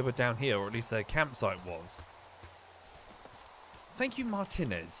 Yeah, they were down here, or at least their campsite was. Thank you,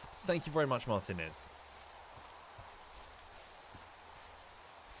 Martinez. Thank you very much, Martinez.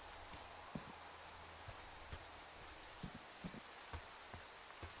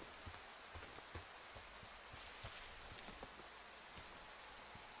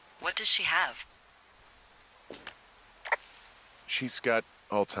 What does she have? She's got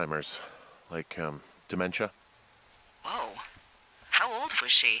Alzheimer's. Like, dementia. Whoa. How old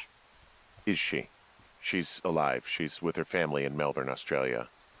was she? is she? She's alive. She's with her family in Melbourne, Australia.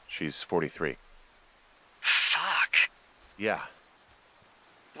 She's 43. Fuck. Yeah.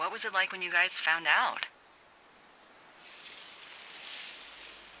 What was it like when you guys found out?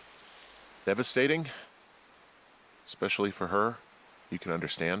 Devastating. Especially for her. You can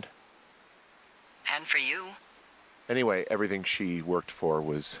understand. And for you? Anyway, everything she worked for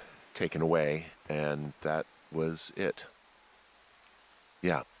was taken away, and that was it.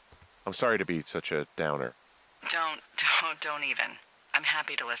 Yeah. I'm sorry to be such a downer. Don't even. I'm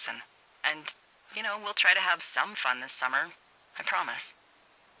happy to listen. And, you know, we'll try to have some fun this summer. I promise.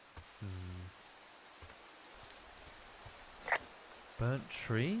 Burnt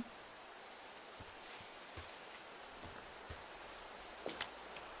tree?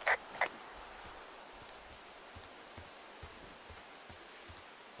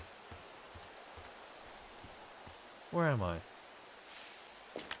 Where am I?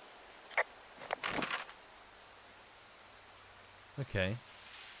 Okay.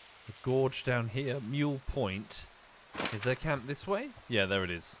 The gorge down here, Mule Point. Is there camp this way? Yeah, there it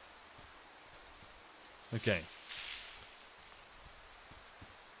is. Okay.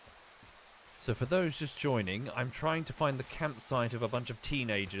 So for those just joining, I'm trying to find the campsite of a bunch of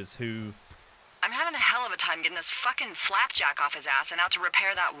teenagers who... I'm having a hell of a time getting this fucking flapjack off his ass and out to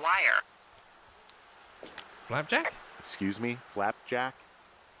repair that wire. Flapjack? Excuse me, Flapjack?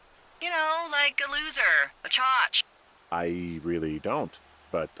 You know, like a loser, a chotch. I really don't,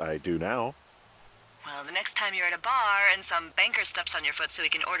 but I do now. Well, the next time you're at a bar and some banker steps on your foot so he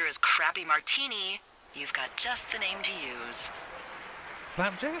can order his crappy martini, you've got just the name to use.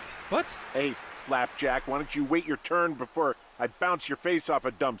 Flapjack? What? Hey, Flapjack, why don't you wait your turn before I bounce your face off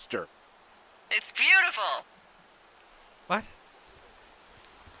a dumpster? It's beautiful. What?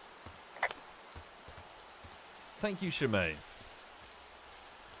 Thank you, Shimei.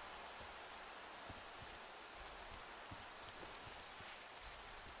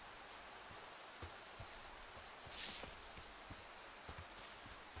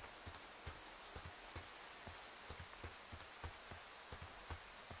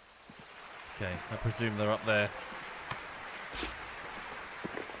 Okay, I presume they're up there.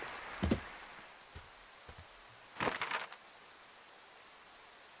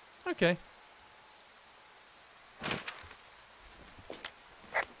 Okay.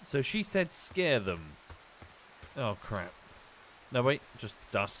 So she said scare them. Oh crap. No wait, just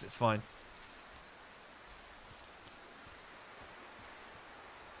dust, it's fine.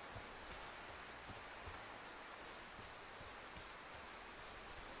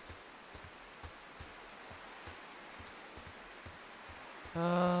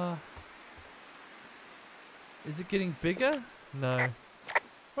 Is it getting bigger? No.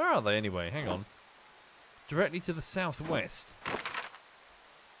 Where are they anyway? Hang on. Directly to the southwest.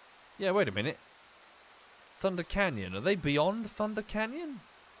 Yeah, wait a minute. Thunder Canyon. Are they beyond Thunder Canyon?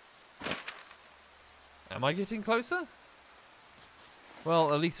 Am I getting closer?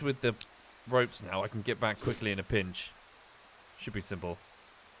 Well, at least with the ropes now, I can get back quickly in a pinch. Should be simple.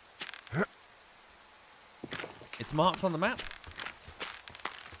 It's marked on the map?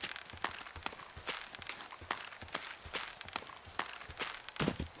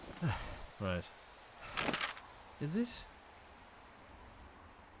 Right. Is it?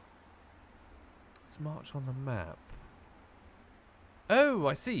 It's marked on the map. Oh,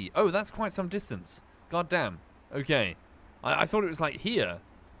 I see. Oh, that's quite some distance. God damn. Okay. I thought it was like here.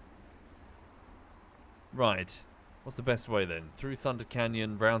 Right. What's the best way then? Through Thunder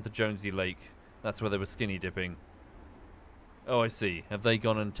Canyon, round the Jonesy Lake. That's where they were skinny dipping. Oh, I see. Have they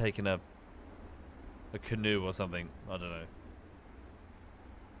gone and taken a canoe or something? I don't know.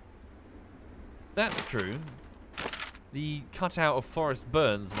 That's true. The cutout of Forrest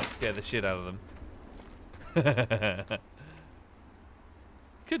Burns might scare the shit out of them.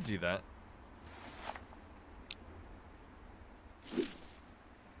 Could do that.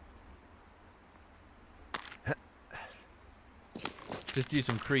 Just do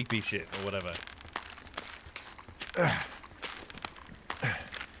some creepy shit or whatever.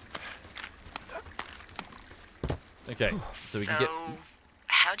 Okay, so we can get...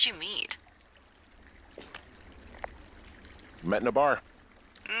 How'd you meet? Met in a bar.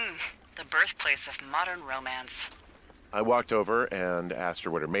 The birthplace of modern romance. I walked over and asked her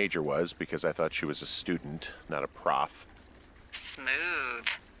what her major was because I thought she was a student, not a prof. Smooth.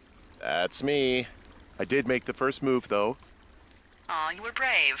 That's me. I did make the first move, though. Aw, you were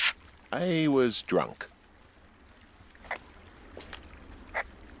brave. I was drunk.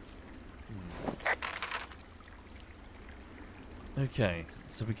 Okay,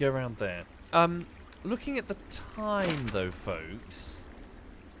 so we go around there. Looking at the time, though, folks,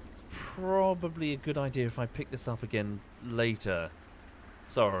 it's probably a good idea if I pick this up again later.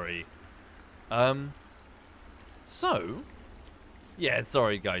 Sorry. So, yeah,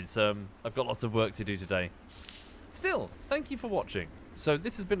 sorry guys, I've got lots of work to do today. Still, thank you for watching. So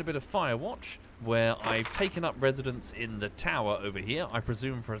this has been a bit of Firewatch, where I've taken up residence in the tower over here, I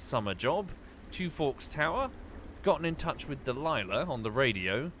presume for a summer job. Two Forks Tower. Gotten in touch with Delilah on the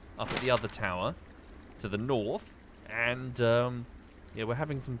radio, up at the other tower, to the north. And, yeah, we're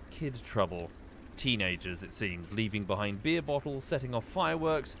having some kid trouble. Teenagers, it seems, leaving behind beer bottles, setting off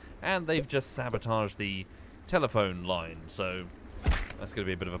fireworks, and they've just sabotaged the telephone line, so that's going to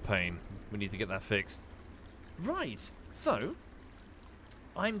be a bit of a pain. We need to get that fixed. Right, so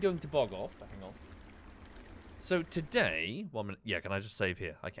I'm going to bog off. Hang on. So today, 1 minute. Yeah, can I just save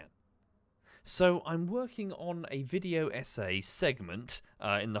here? I can. So I'm working on a video essay segment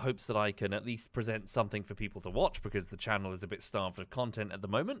in the hopes that I can at least present something for people to watch, because the channel is a bit starved of content at the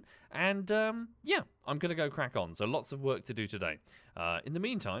moment. And yeah, I'm going to go crack on. So lots of work to do today. In the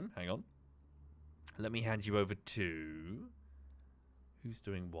meantime, hang on. Let me hand you over to... Who's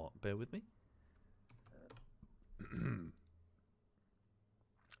doing what? Bear with me.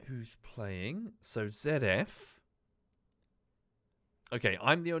 Who's playing? So ZF. Okay,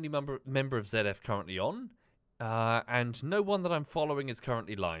 I'm the only member of ZF currently on. And no one that I'm following is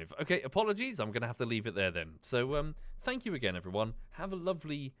currently live. Okay, apologies. I'm going to have to leave it there then. So, thank you again, everyone. Have a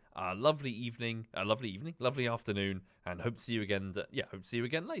lovely evening, lovely afternoon, and hope to see you again. Hope to see you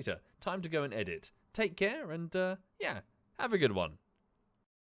again later. Time to go and edit. Take care, and yeah, have a good one.